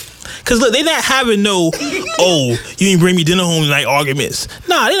look. Cause look, they not having you didn't bring me dinner home tonight arguments.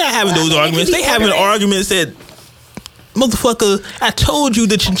 Nah, they not having those arguments. They having arguments that, motherfucker, I told you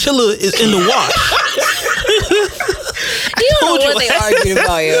the chinchilla is in the wash. You don't know what they arguing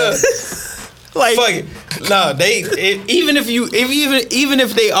about, yo. Like, fuck it. Nah, even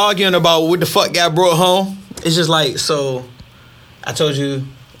if they arguing about what the fuck got brought home, it's just like, so I told you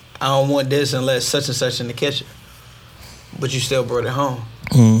I don't want this unless such and such in the kitchen, but you still brought it home.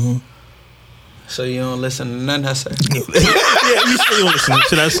 Mm-hmm. So you don't listen to nothing I say? Yeah, you still listen to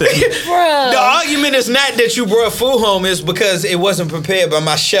shit I say. The argument is not that you brought food home, it's because it wasn't prepared by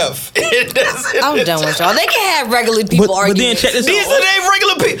my chef. I'm done with y'all. They can have regular people arguments. But then check this out. These are their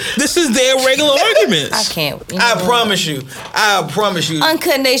regular people. This is their regular arguments. I can't. I promise you.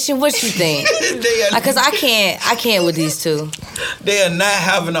 Uncut Nation, what you think? Because I can't with these two. They are not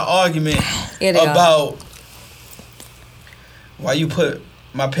having an argument about why you put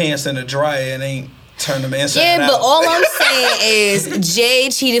my pants in the dryer and ain't turn them inside out. Yeah, but all I'm saying is Jay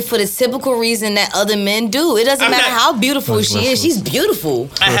cheated for the typical reason that other men do. It doesn't matter how beautiful she is. She's beautiful.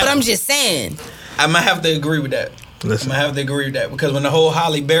 But I'm just saying. I might have to agree with that. I have to agree with that. Because when the whole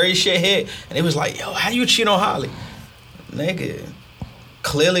Halle Berry shit hit, and it was like, yo, how you cheat on Halle? Nigga,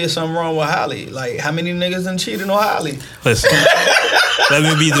 clearly there's something wrong with Halle. Like, how many niggas done cheated on Halle? Listen, let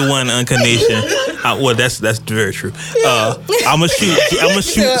me be the one, Uncut Nation. Well, that's very true. I'm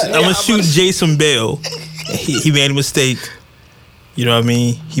gonna shoot Jason Bell. He made a mistake. You know what I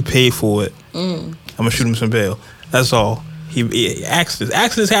mean? He paid for it. I'm gonna shoot him some bail. That's all.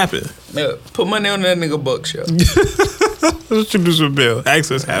 Accidents happen. Yeah, put money on that nigga books, yo. Let's shoot him some bail.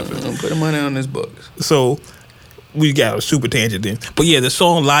 Accidents happen. Put the money on his books. So we got a super tangent then. But yeah, the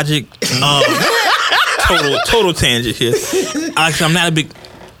song Logic, total tangent here. Actually, I'm not a big.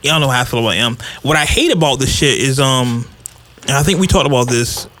 Y'all know how I feel about him. What I hate about this shit is and I think we talked about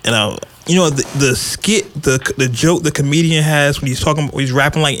this, and you know the skit, the joke the comedian has when he's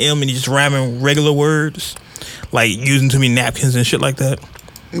rapping like M and he's just rhyming regular words, like using too many napkins and shit like that.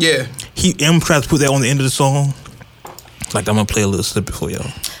 Yeah. M tries to put that on the end of the song. Like, I'm gonna play a little snippet for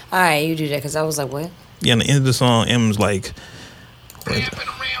y'all. All right, you do that because I was like, what? Yeah, on the end of the song, M's like. Flapping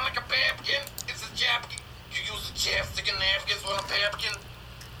around like a babkin, it's a japkin. You use the chapstick and napkins on a babkin.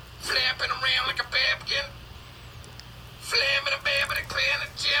 Flapping around like a babkin. Flamming a babbing pan a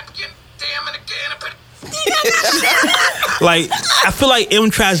japkin. Damn it again, but. Like, I feel like M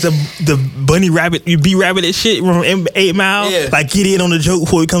tries the bunny rabbit, you be rabbit and shit from 8 Mile. Yeah. Like, get in on the joke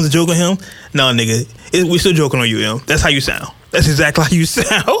before it comes to joke on him. No, nigga, we still joking on you, M. That's how you sound. That's exactly how you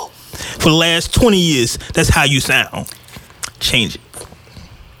sound. For the last 20 years, that's how you sound. Change it.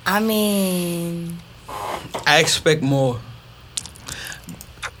 I mean, I expect more.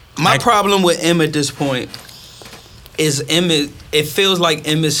 My problem with M at this point is it feels like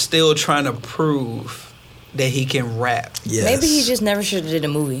M is still trying to prove that he can rap. Yes. Maybe he just never should have did a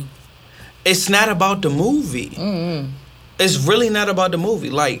movie. It's not about the movie. Mm-hmm. It's really not about the movie.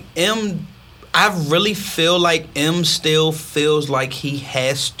 Like, I really feel like M still feels like he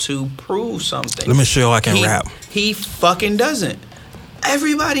has to prove something. Let me show you I can rap. He fucking doesn't.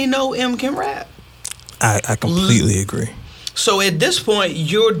 Everybody know M can rap. I completely agree. So at this point,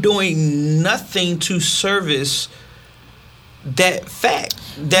 you're doing nothing to service that fact.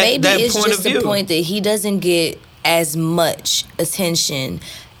 Maybe that it's point just of view. The point that he doesn't get as much attention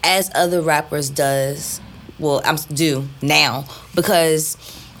as other rappers do now because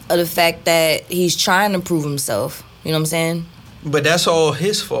of the fact that he's trying to prove himself. You know what I'm saying? But that's all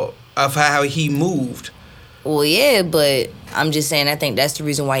his fault of how he moved. Well, yeah, but I'm just saying I think that's the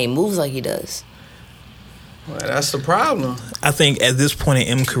reason why he moves like he does. Well, that's the problem. I think at this point in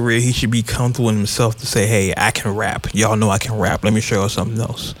M's career, he should be comfortable in himself to say, hey, I can rap. Y'all know I can rap. Let me show you something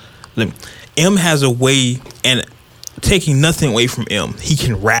else. M has a way, and taking nothing away from M, he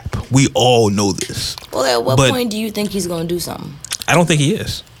can rap. We all know this. Well, at what point do you think he's going to do something? I don't think he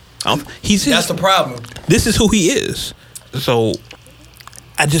is. That's the problem. This is who he is. So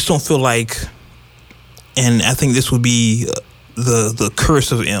I just don't feel like, and I think this would be the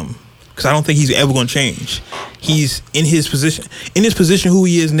curse of M. Because I don't think he's ever going to change. He's in his position. In his position, who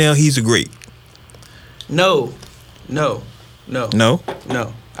he is now, he's a great. No. No? No.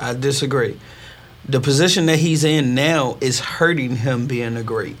 I disagree. The position that he's in now is hurting him being a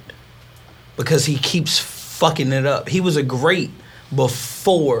great. Because he keeps fucking it up. He was a great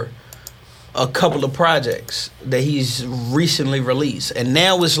before a couple of projects that he's recently released. And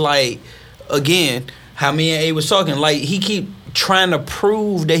now it's like, again, how me and A was talking, like he keep trying to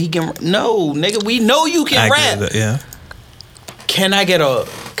prove that he can. No, nigga, we know you can rap. That, yeah. Can I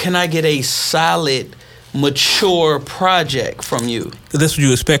get a solid, mature project from you? That's what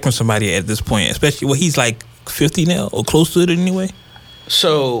you expect from somebody at this point, especially he's like 50 now or close to it anyway.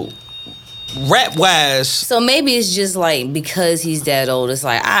 So, rap wise. So maybe it's just like because he's that old. It's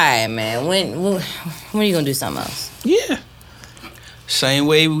like, all right, man. When are you gonna do something else? Yeah. Same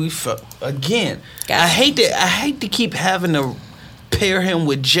way again. I hate to keep having to pair him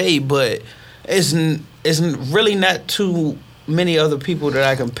with Jay, but it's really not too many other people that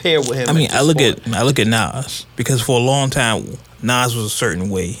I can pair with him. I mean, I look at Nas because for a long time Nas was a certain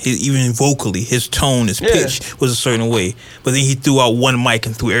way. Even vocally, his tone, his pitch was a certain way. But then he threw out one mic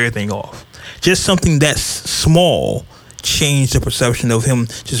and threw everything off. Just something that's small changed the perception of him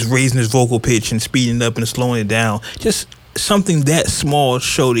just raising his vocal pitch and speeding up and slowing it down. Just something that small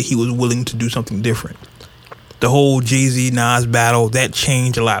showed that he was willing to do something different. The whole Jay-Z Nas battle, that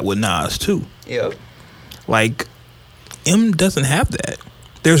changed a lot with Nas too. Yep. Like, M doesn't have that.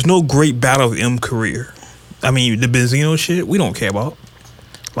 There's no great battle of M career. I mean, the Benzino shit, we don't care about.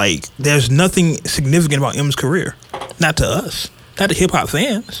 Like, there's nothing significant about M's career. Not to us. Not to hip-hop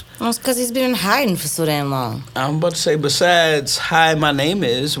fans. Well, it's because he's been hiding for so damn long. I'm about to say, besides Hi, My Name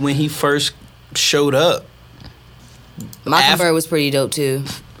Is, when he first showed up. Mockingbird was pretty dope, too.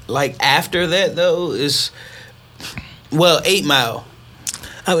 Like, after that, though, is... Well, 8 Mile.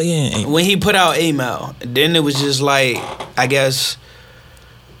 Oh, yeah. When he put out 8 Mile, then it was just like, I guess...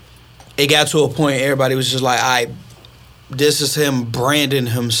 It got to a point everybody was just like, this is him branding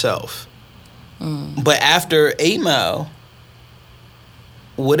himself. But after 8 Mile,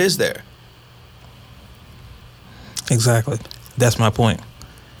 what is there? Exactly. That's my point.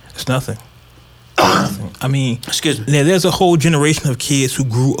 It's nothing. I mean, excuse me. There's a whole generation of kids who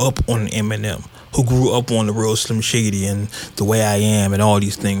grew up on Eminem, who grew up on the real Slim Shady and The Way I Am and all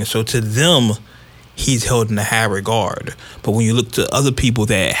these things. So to them, he's held in a high regard. But when you look to other people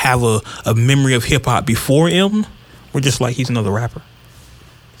that have a memory of hip-hop before M, we're just like, he's another rapper.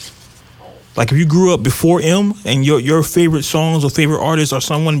 Like, if you grew up before M and your favorite songs or favorite artists are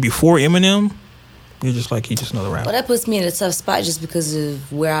someone before Eminem, you're just like, he's just another rapper. Well, that puts me in a tough spot just because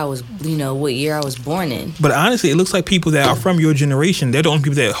of where I was, what year I was born in. But honestly, it looks like people that are from your generation, they're the only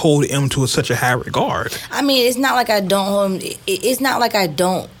people that hold M to such a high regard. I mean, it's not like I don't hold him. It's not like I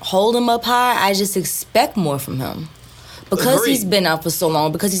don't hold him up high. I just expect more from him. Because he's been out for so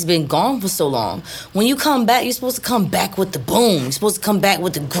long, because he's been gone for so long. When you come back, you're supposed to come back with the boom. You're supposed to come back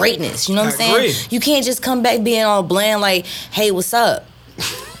with the greatness. You know what I'm saying? Agree. You can't just come back being all bland like, hey, what's up?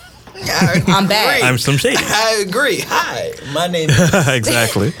 I'm back. I'm Slim Shady. I agree. Hi, my name is...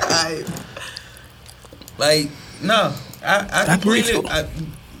 Exactly. I agree.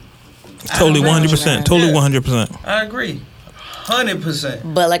 Totally 100%. Totally 100%. I agree.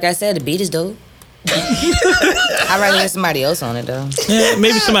 100%. But like I said, the beat is dope. I'd rather hear somebody else on it, though. Yeah,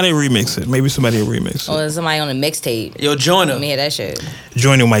 maybe somebody will remix it. Or somebody on a mixtape. Yo, Joyner. Let me hear that shit.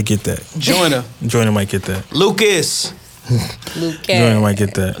 Joyner might get that. Joyner might get that. Lucas. Joyner might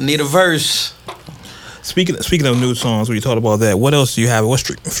get that. Need a verse. Speaking of new songs, we talked about that. What else do you have? What's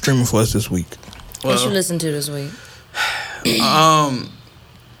streaming for us this week? What you listen to this week?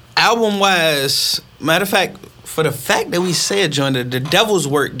 Album-wise, matter of fact, for the fact that we said joint, the Devil's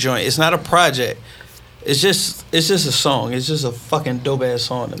Work joint, it's not a project. It's just a song. It's just a fucking dope ass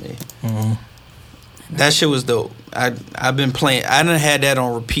song to me. Mm-hmm. That shit was dope. I've been playing. I done had that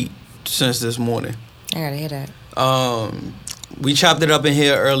on repeat since this morning. I gotta hear that. We chopped it up in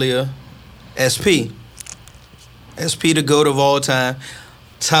here earlier. SP, the GOAT of all time,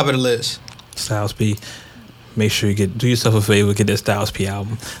 top of the list. Styles P. Make sure you do yourself a favor, get that Styles P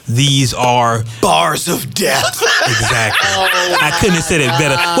album. These are bars of death. Exactly. I couldn't have said it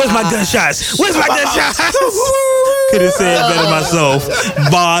better. Where's my gunshots? Could have said it better myself.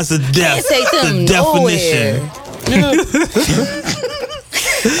 Bars of death. The definition.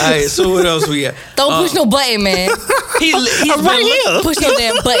 Alright, so what else we got? Don't push no button, man. He's right here. Push no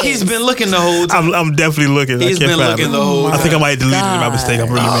damn button. He's been looking the whole time. I'm definitely looking. He's been looking the whole time. I think I might delete it by mistake. I'm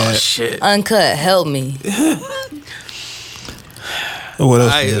really mad. Shit. Uncut, help me. What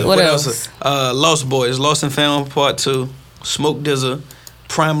else? What else? Lost Boys, Lost and Found Part 2, Smoke DZA,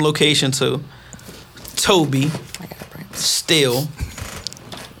 Prime Location 2, Toby, Still,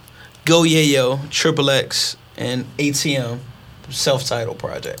 Go Yayo, Triple X, and ATM, self-titled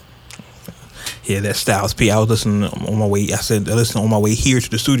project. Yeah, that Styles P. I was listening on my way. I listened on my way here to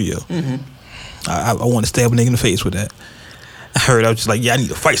the studio. Mm-hmm. I want to stab a nigga in the face with that. I was just like, yeah, I need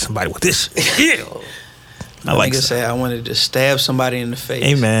to fight somebody with this. Yeah. I like to say I wanted to stab somebody in the face.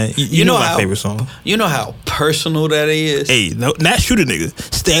 Hey man, you know my favorite song. You know how personal that is. Hey, no, not shoot a nigga,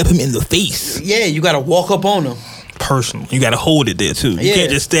 stab him in the face. Yeah, you gotta walk up on him. Personal. You gotta hold it there too. You can't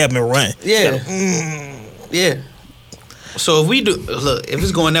just stab him and run. Yeah, yeah. So if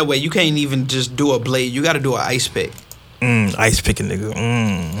it's going that way, you can't even just do a blade. You gotta do an ice pick. Ice picking nigga.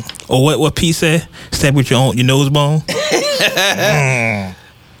 Or what P said? Stab with your nose bone.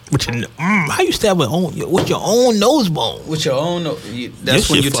 With your, how you stab with your own nose bone? With your own, that's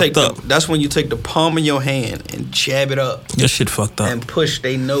when you take the palm of your hand and jab it up. Your shit fucked up. And push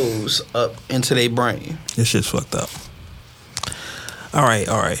their nose up into their brain. Your shit's fucked up. All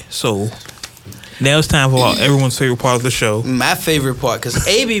right. So Now it's time for everyone's favorite part of the show. My favorite part, because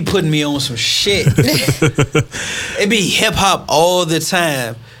A be putting me on some shit. It be hip hop all the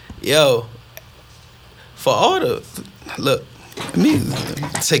time. Yo, for all the look. Let me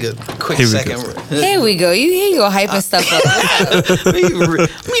take a quick second. Here we go. You go hyping stuff up.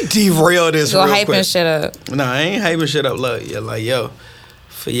 Let me derail this real quick. Go hyping shit up. No, I ain't hyping shit up. Look, you're like, yo,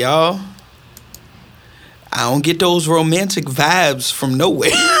 for y'all, I don't get those romantic vibes from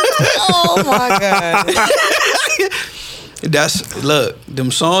nowhere. Oh my God. Look, them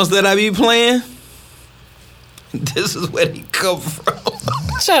songs that I be playing, this is where they come from.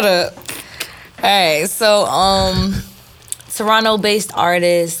 Shut up. All right, so Toronto-based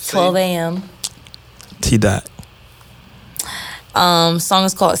artist, 12 a.m. T-Dot. Song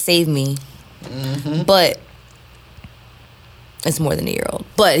is called "Save Me," but it's more than a year old.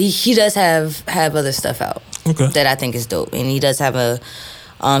 But he does have other stuff out that I think is dope, and he does have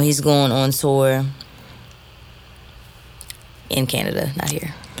he's going on tour in Canada, not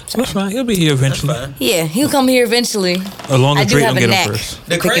here. That's fine. He'll be here eventually. Yeah, he'll come here eventually. As long as Drake don't get him first.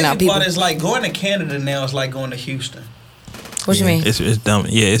 The crazy part is like going to Canada now is like going to Houston. What you mean? It's dumb.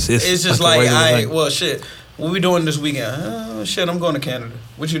 Yeah, it's just like well, shit. What we doing this weekend? Oh, shit, I'm going to Canada.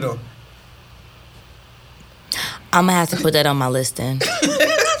 What you doing? I'm gonna have to put that on my list then.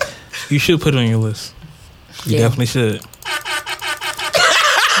 You should put it on your list. You definitely should.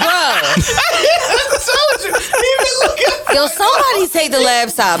 Yo, somebody take the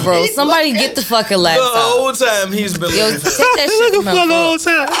laptop, bro. Somebody get the fucking laptop. The whole time he's been Yo, take that shit from him. The whole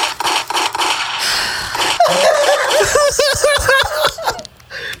time.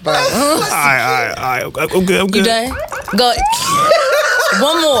 Alright. I'm good. You done? Go.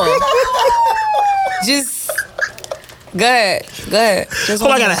 One more. Just go ahead. Just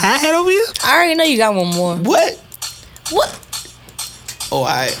I got a hat over here? I already know you got one more. What? Oh,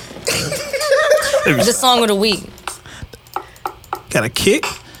 The song of the week. Got a kick?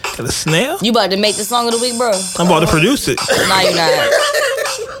 Got a snare? You about to make the song of the week, bro? I'm about to produce it. No, you're not.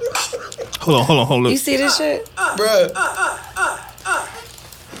 Hold on. You see this shit? Bro.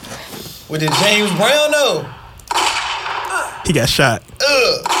 What did James Brown know? He got shot.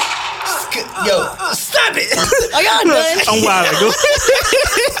 Yo, stop it. Are y'all done? I'm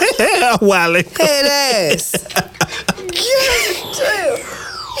wilding. Head ass.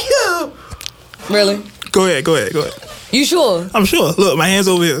 Yo. Really? Go ahead. You sure? I'm sure. Look, my hand's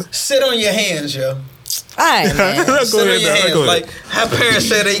over here. Sit on your hands, yo. Alright, man. Sit on your hands. Like how parents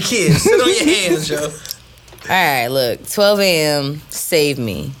say they kids. Sit on your hands, yo. Alright, look. 12 a.m. Save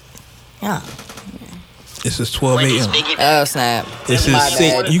Me. Yeah. This is 12 a.m. Oh, snap. This is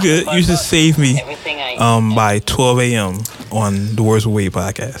you good. You should Save Me by 12 a.m. on the Words of Wade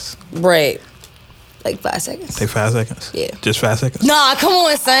podcast. Right. Like 5 seconds. Take 5 seconds? Yeah. Just 5 seconds? Nah, come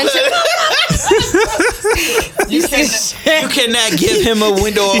on, son. You cannot give him a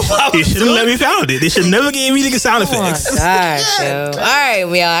window of opportunity. You should have let me found it. They should never give me the sound effects. Oh, gosh, yo. All right,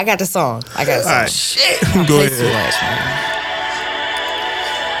 I got the song. All right. Shit. Go ahead.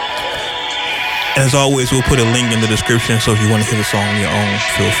 And as always, we'll put a link in the description, so if you want to hear the song on your own,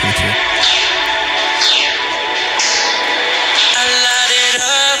 feel free to.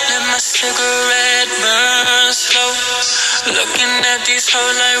 Cigarette burn slow. Looking at these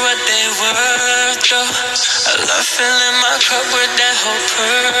hoes like what they worth though. I love filling my cup with that whole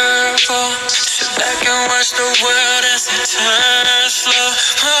purple. Sit back and watch the world as it turns slow.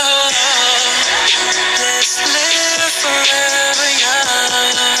 Oh, let's live forever young.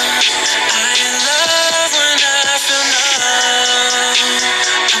 I in love when I feel numb.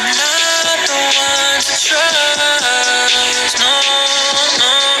 I'm not the one to trust. No.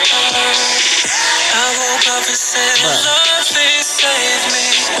 I woke up and said, Lord, please save me.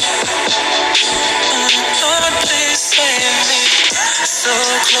 Lord, please save me. So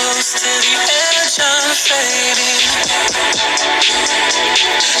close to the edge, I'm fading.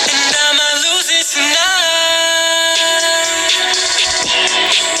 And I might lose it tonight.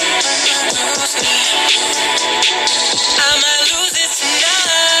 I might lose it tonight.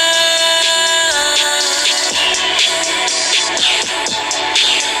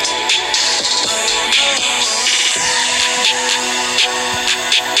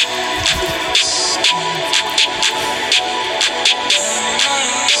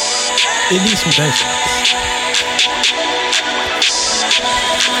 It needs some dance.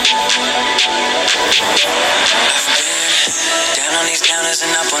 Down down these downers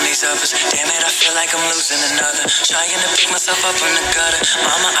and up on these uppers. Damn it, I feel like I'm losing another. Trying to pick myself up from the gutter.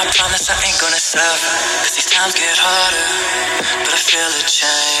 Mama, I promise I ain't gonna suffer. Cause these times get harder, but I feel a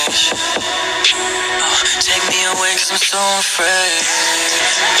change. Oh, take me away cause I'm so afraid.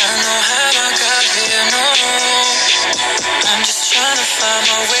 I don't know how I got here, no. I'm just trying to find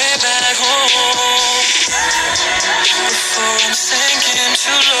my way back home before I'm sinking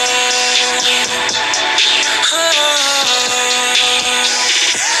too low.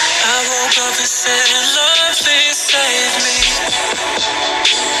 I woke up and said, Lord, please save me.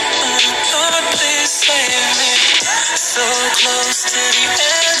 Lord, please save me. So close to the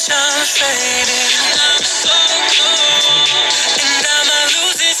edge, I'm fading. I'm so close, and I might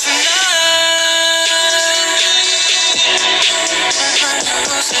lose it tonight. I might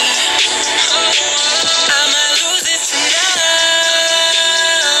lose it. I might lose it tonight.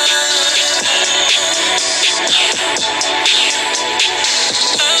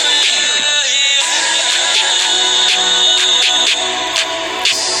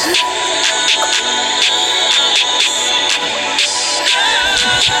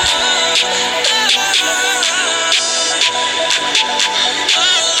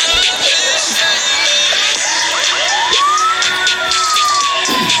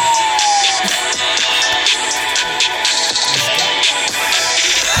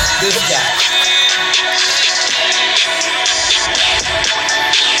 This guy.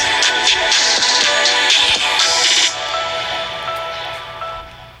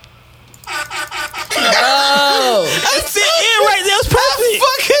 Oh, That's it. Yeah, right there. That was perfect.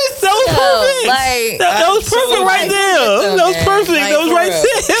 That was yo, perfect. like That was perfect right there. That was perfect. That was right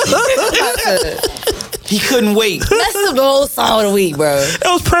there. He couldn't wait. that's the whole song of the week, bro.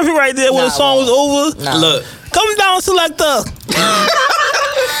 That was perfect right there when the Nah, song was over. Nah. Look, Come down, selector.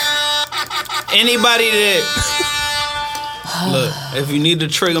 anybody that look, if you need the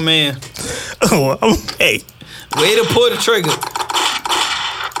trigger man, Hey, way to pull the trigger.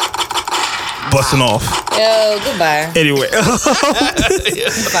 busting off. Yo, goodbye. Anyway,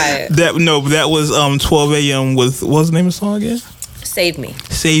 Goodbye. that was 12 a.m. with what's the name of the song again? Save me.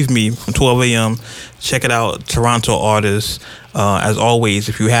 Save Me from 12 a.m. Check it out, Toronto artists. As always,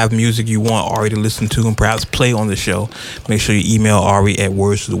 if you have music you want Ari to listen to and perhaps play on the show, make sure you email Ari at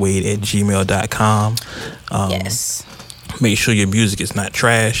wordsforthewade@gmail.com. Yes. Make sure your music is not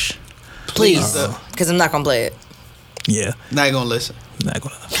trash. Please. Because I'm not going to play it. Yeah, Not gonna listen. not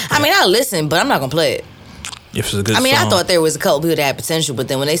gonna. I mean, I'll listen, but I'm not going to play it. If it's a good I mean, song, I thought there was a couple people that had potential, but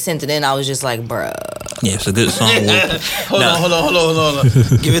then when they sent it in, I was just like, bruh. yeah, if it's a good song. Hold on.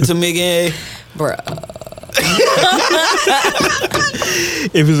 Give it to me again. Bruh.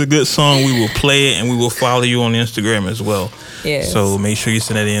 If it's a good song, we will play it and we will follow you on Instagram as well. Yeah. So make sure you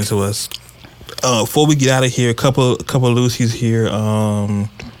send that in to us. Before we get out of here, a couple of Lucy's here.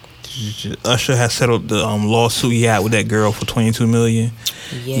 Usher has settled the lawsuit he had with that girl for $22 million.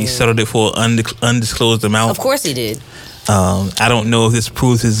 Yeah. He settled it for undisclosed amount. Of course he did. I don't know if this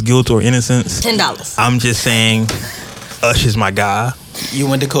proves his guilt or innocence. $10. I'm just saying, Usher's my guy. You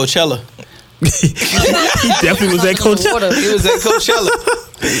went to Coachella. He definitely was at Coachella. He was at Coachella.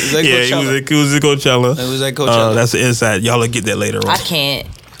 He was at Coachella. He was at Coachella. That's the inside. Y'all will get that later on. I can't.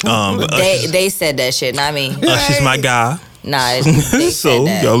 But They said that shit, not me. Usher's my guy. Nah, they So said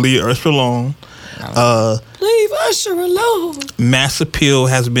that. y'all leave Usher alone. Leave Usher alone. Mass Appeal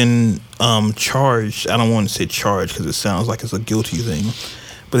has been charged. I don't want to say charged because it sounds like it's a guilty thing.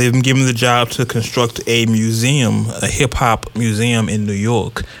 But they've been given the job to construct a museum, a hip-hop museum in New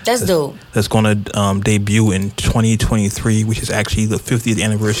York. That's dope. That's going to debut in 2023, which is actually the 50th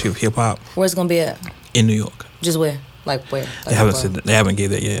anniversary of hip-hop Where's it going to be at? in New York. Just where? Like where? Like They haven't where? said that. They haven't gave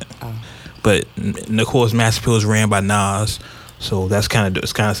that yet. Oh. But of course, Mass Appeal is ran by Nas, so that's kind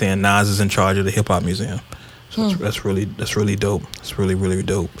of saying Nas is in charge of the hip hop museum. So that's really dope. It's really, really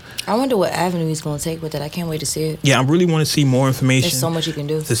dope. I wonder what avenue he's going to take with it. I can't wait to see it. Yeah, I really want to see more information. There's so much you can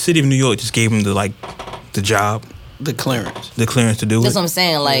do. The city of New York just gave him the job, The clearance. the clearance to do That's it. what I'm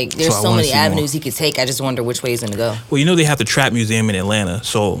saying. Like, there's So I so wanna many see more. avenues he could take. I just wonder which way he's going to go. Well, you know they have the Trap Museum in Atlanta,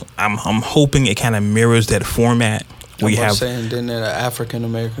 so I'm hoping it kind of mirrors that format. We have saying then at an African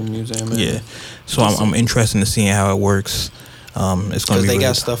American museum. yeah. So I'm interested in seeing how it works. It's going to Because be they really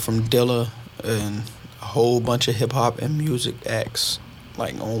got stuff from Dilla and a whole bunch of hip hop and music acts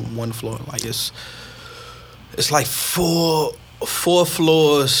like on one floor. Like it's like four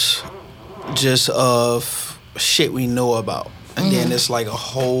floors just of shit we know about, and then it's like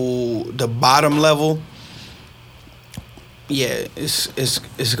the bottom level. Yeah,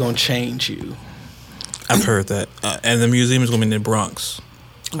 it's gonna change you. I've heard that. And the museum is going to be in the Bronx.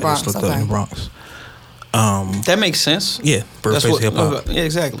 I just looked up in the Bronx. That makes sense. Yeah, birthplace hip hop. Yeah,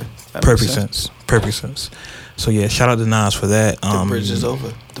 exactly. Perfect sense. So yeah, shout out to Nas for that. The bridge is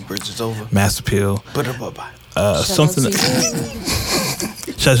over. The bridge is over. Master Pill. Something.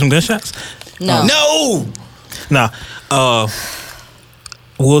 Shot some gunshots? No. Nah.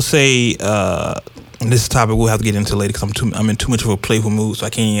 We'll say this topic we'll have to get into later because I'm in too much of a playful mood, so I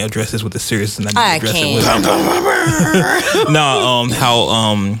can't even address this with the seriousness. I can't.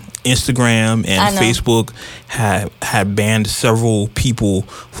 How Instagram and Facebook had banned several people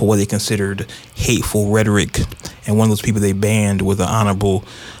for what they considered hateful rhetoric, and one of those people they banned was the Honorable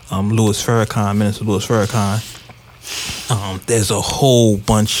Minister Louis Farrakhan. There's a whole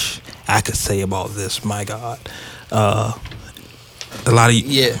bunch I could say about this. My God. A lot of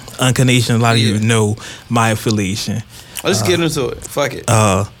you, Uncut Nation, a lot of you know my affiliation. Let's get into it. Fuck it.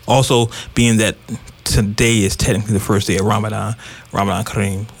 Also, being that today is technically the first day of Ramadan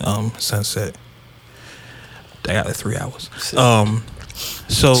Kareem, sunset. I got like 3 hours.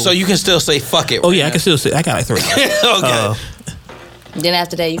 So you can still say fuck it. Oh yeah, I can still say I got like 3 hours. Okay. Then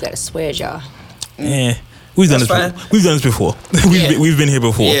after that, you gotta swear, y'all. Yeah, we've done this before. We've been here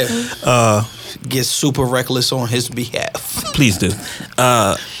before. Yeah. Get super reckless on his behalf. Please do.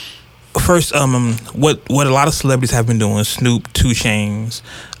 First, what a lot of celebrities have been doing, Snoop, 2 Chainz,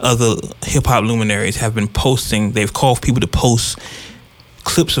 other hip hop luminaries have been posting. They've called people to post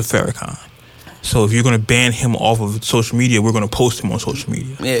clips of Farrakhan. So if you're going to ban him off of social media, we're going to post him on social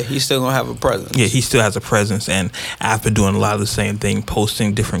media. Yeah, he's still going to have a presence. Yeah, he still has a presence, and I've been doing a lot of the same thing,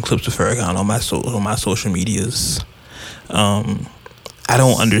 posting different clips of Farrakhan on my social medias. I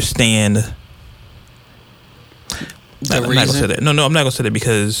don't understand. I'm not gonna say that. No, I'm not gonna say that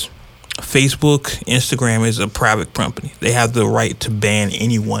because Facebook, Instagram is a private company. They have the right to ban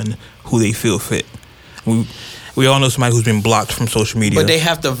anyone who they feel fit. We all know somebody who's been blocked from social media. But they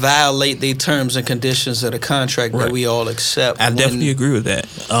have to violate the terms and conditions of the contract that we all accept. I definitely agree with that.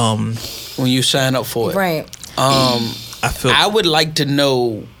 When you sign up for it. Right. I would like to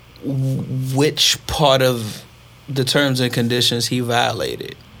know which part of the terms and conditions he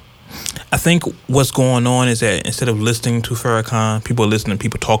violated. I think what's going on is that instead of listening to Farrakhan, people are listening to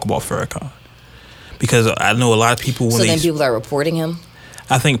people talk about Farrakhan. Because I know a lot of people when people are reporting him?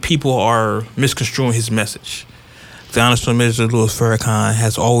 I think people are misconstruing his message. The Honorable Minister Louis Farrakhan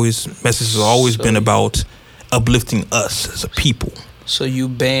has always been about uplifting us as a people. So you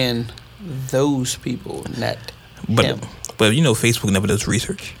ban those people, not him. But you know Facebook never does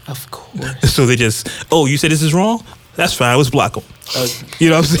research. Of course. So they just, you said this is wrong? That's fine. Let's block them. You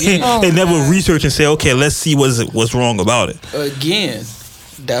know what I'm saying? They never research and say, okay, let's see what's wrong about it. Again,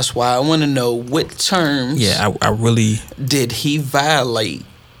 that's why I want to know what terms. Yeah, I really did he violate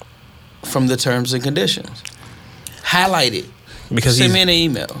from the terms and conditions. Highlight it. Because send me an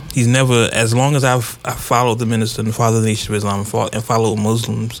email. He's never, as long as I've followed the minister and the Father of the Nation of Islam and followed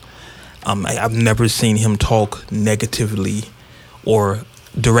Muslims, I've never seen him talk negatively or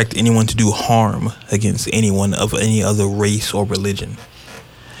direct anyone to do harm against anyone of any other race or religion.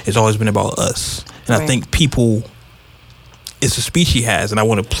 It's always been about us. And I think people, it's a speech he has, and I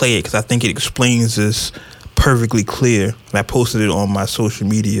want to play it because I think it explains this perfectly clear. And I posted it on my social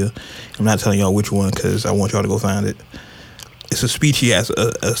media. I'm not telling y'all which one because I want y'all to go find it. It's a speech he has,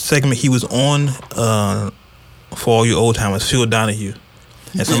 a segment he was on for all you old timers, Phil Donahue.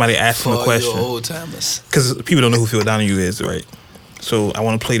 And somebody asked him a question. For all you old timers. Because people don't know who Phil Donahue is, right? So I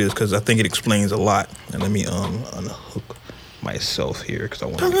want to play this because I think it explains a lot. And let me unhook myself here because I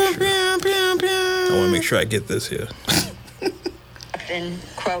want to make sure I get this here. Then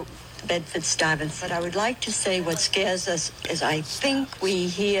quote Bedford Stuyvesant. But I would like to say what scares us is I think we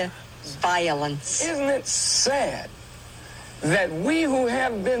hear violence. Isn't it sad that we who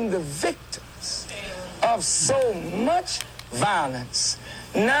have been the victims of so much violence,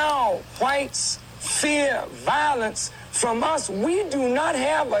 now whites fear violence from us? We do not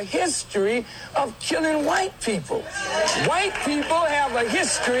have a history of killing white people. White people have a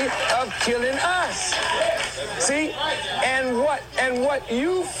history of killing us. See? And what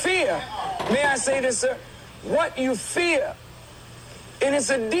you fear, may I say this, sir? What you fear, and it's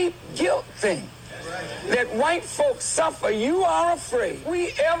a deep guilt thing, that white folks suffer. You are afraid. If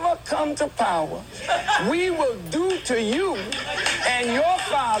we ever come to power, we will do to you and your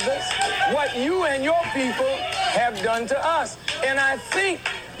fathers what you and your people have done to us. And I think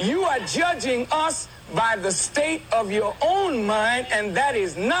you are judging us by the state of your own mind, and that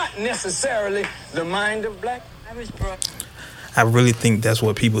is not necessarily the mind of black. I really think that's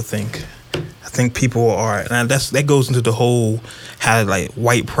what people think. I think people are, and that goes into the whole how like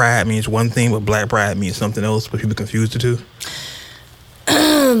white pride means one thing, but black pride means something else, but people confuse the two.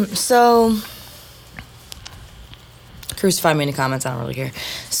 So Crucify me in the comments. I don't really care.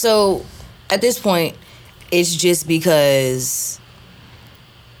 So at this point, it's just because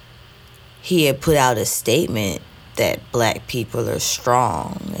he had put out a statement that black people are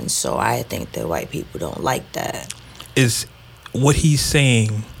strong, and so I think that white people don't like that. Is what he's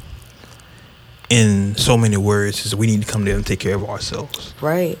saying in so many words is we need to come together and take care of ourselves.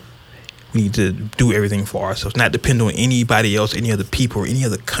 Right. We need to do everything for ourselves, not depend on anybody else, any other people, or any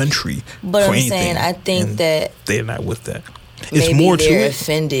other country. But for I'm anything. saying, I think that they're not with that. It's maybe more to they're it.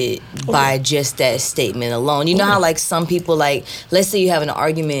 offended by just that statement alone. You know how like some people, like, let's say you have an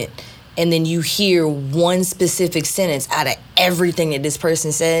argument and then you hear one specific sentence out of everything that this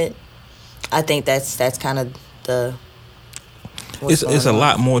person said. I think that's kind of the. It's a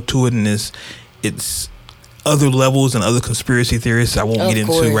lot more to it than this. It's other levels and other conspiracy theories I won't get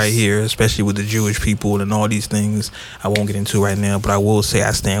into right here, especially with the Jewish people and all these things I won't get into right now, but I will say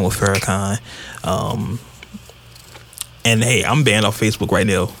I stand with Farrakhan. And hey, I'm banned off Facebook right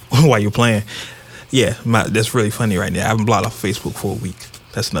now while you're playing. Yeah, that's really funny right now. I've been blocked off Facebook for a week.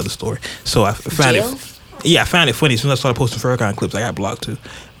 That's another story. So I found it. Yeah, I found it funny. As soon as I started posting Farrakhan clips, I got blocked too.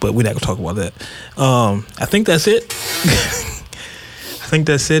 But we're not gonna talk about that. I think that's it.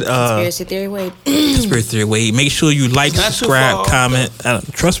 Conspiracy Theory Wade. Conspiracy Theory Wade. Make sure you like, subscribe, comment.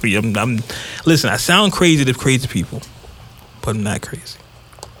 Trust me, I'm. Listen, I sound crazy to crazy people, but I'm not crazy.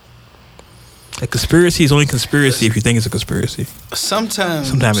 A conspiracy is only conspiracy if you think it's a conspiracy.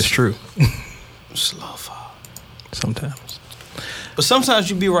 Sometimes it's true. Slow fall. Sometimes. But sometimes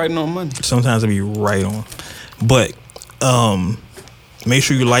you be writing on money. Sometimes I be right on. But make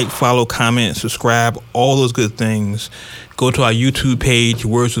sure you like, follow, comment, subscribe, all those good things. Go to our YouTube page,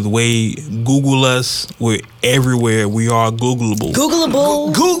 Words with Wade. Google us. We're everywhere. We are Googleable.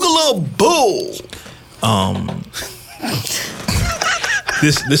 Googleable.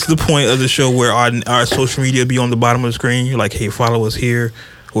 This is the point of the show where our social media be on the bottom of the screen. You're like, hey, follow us here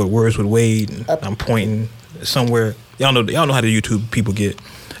with Words with Wade. And I'm pointing somewhere. Y'all know how the YouTube people get.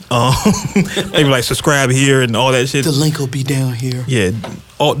 They be like, subscribe here and all that shit. The link will be down here. Yeah,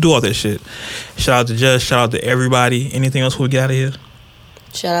 do all that shit. Shout out to Jess. Shout out to everybody. Anything else before we get out of here?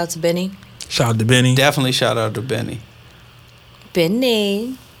 Shout out to Benny. Shout out to Benny. Definitely shout out to Benny.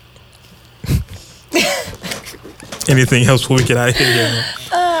 Benny. Anything else before we get out of here?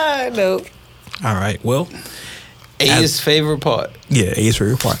 Nope. All right. Well, A's favorite part. Yeah, A's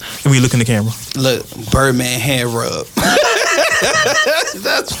favorite part. And we look in the camera. Look, Birdman hand rub.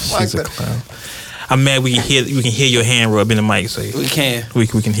 That's She's a clown. I'm mad we can hear your hand rub in the mic. So we can. We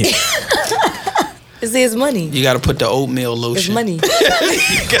can hear. It's his money. You got to put the oatmeal lotion. It's money. You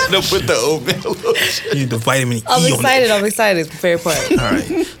got to put the oatmeal lotion. You need the vitamin E. I'm excited. It's the fair part. All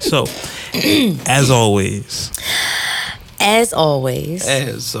right. So, as always,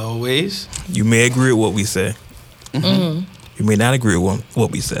 you may agree with what we say. Mm-hmm. You may not agree with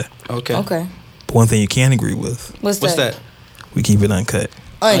what we say. Okay. But one thing you can agree with. What's that? We keep it uncut.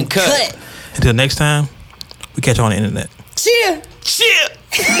 Uncut. Until next time, we catch you on the internet. Cheer. Cheer.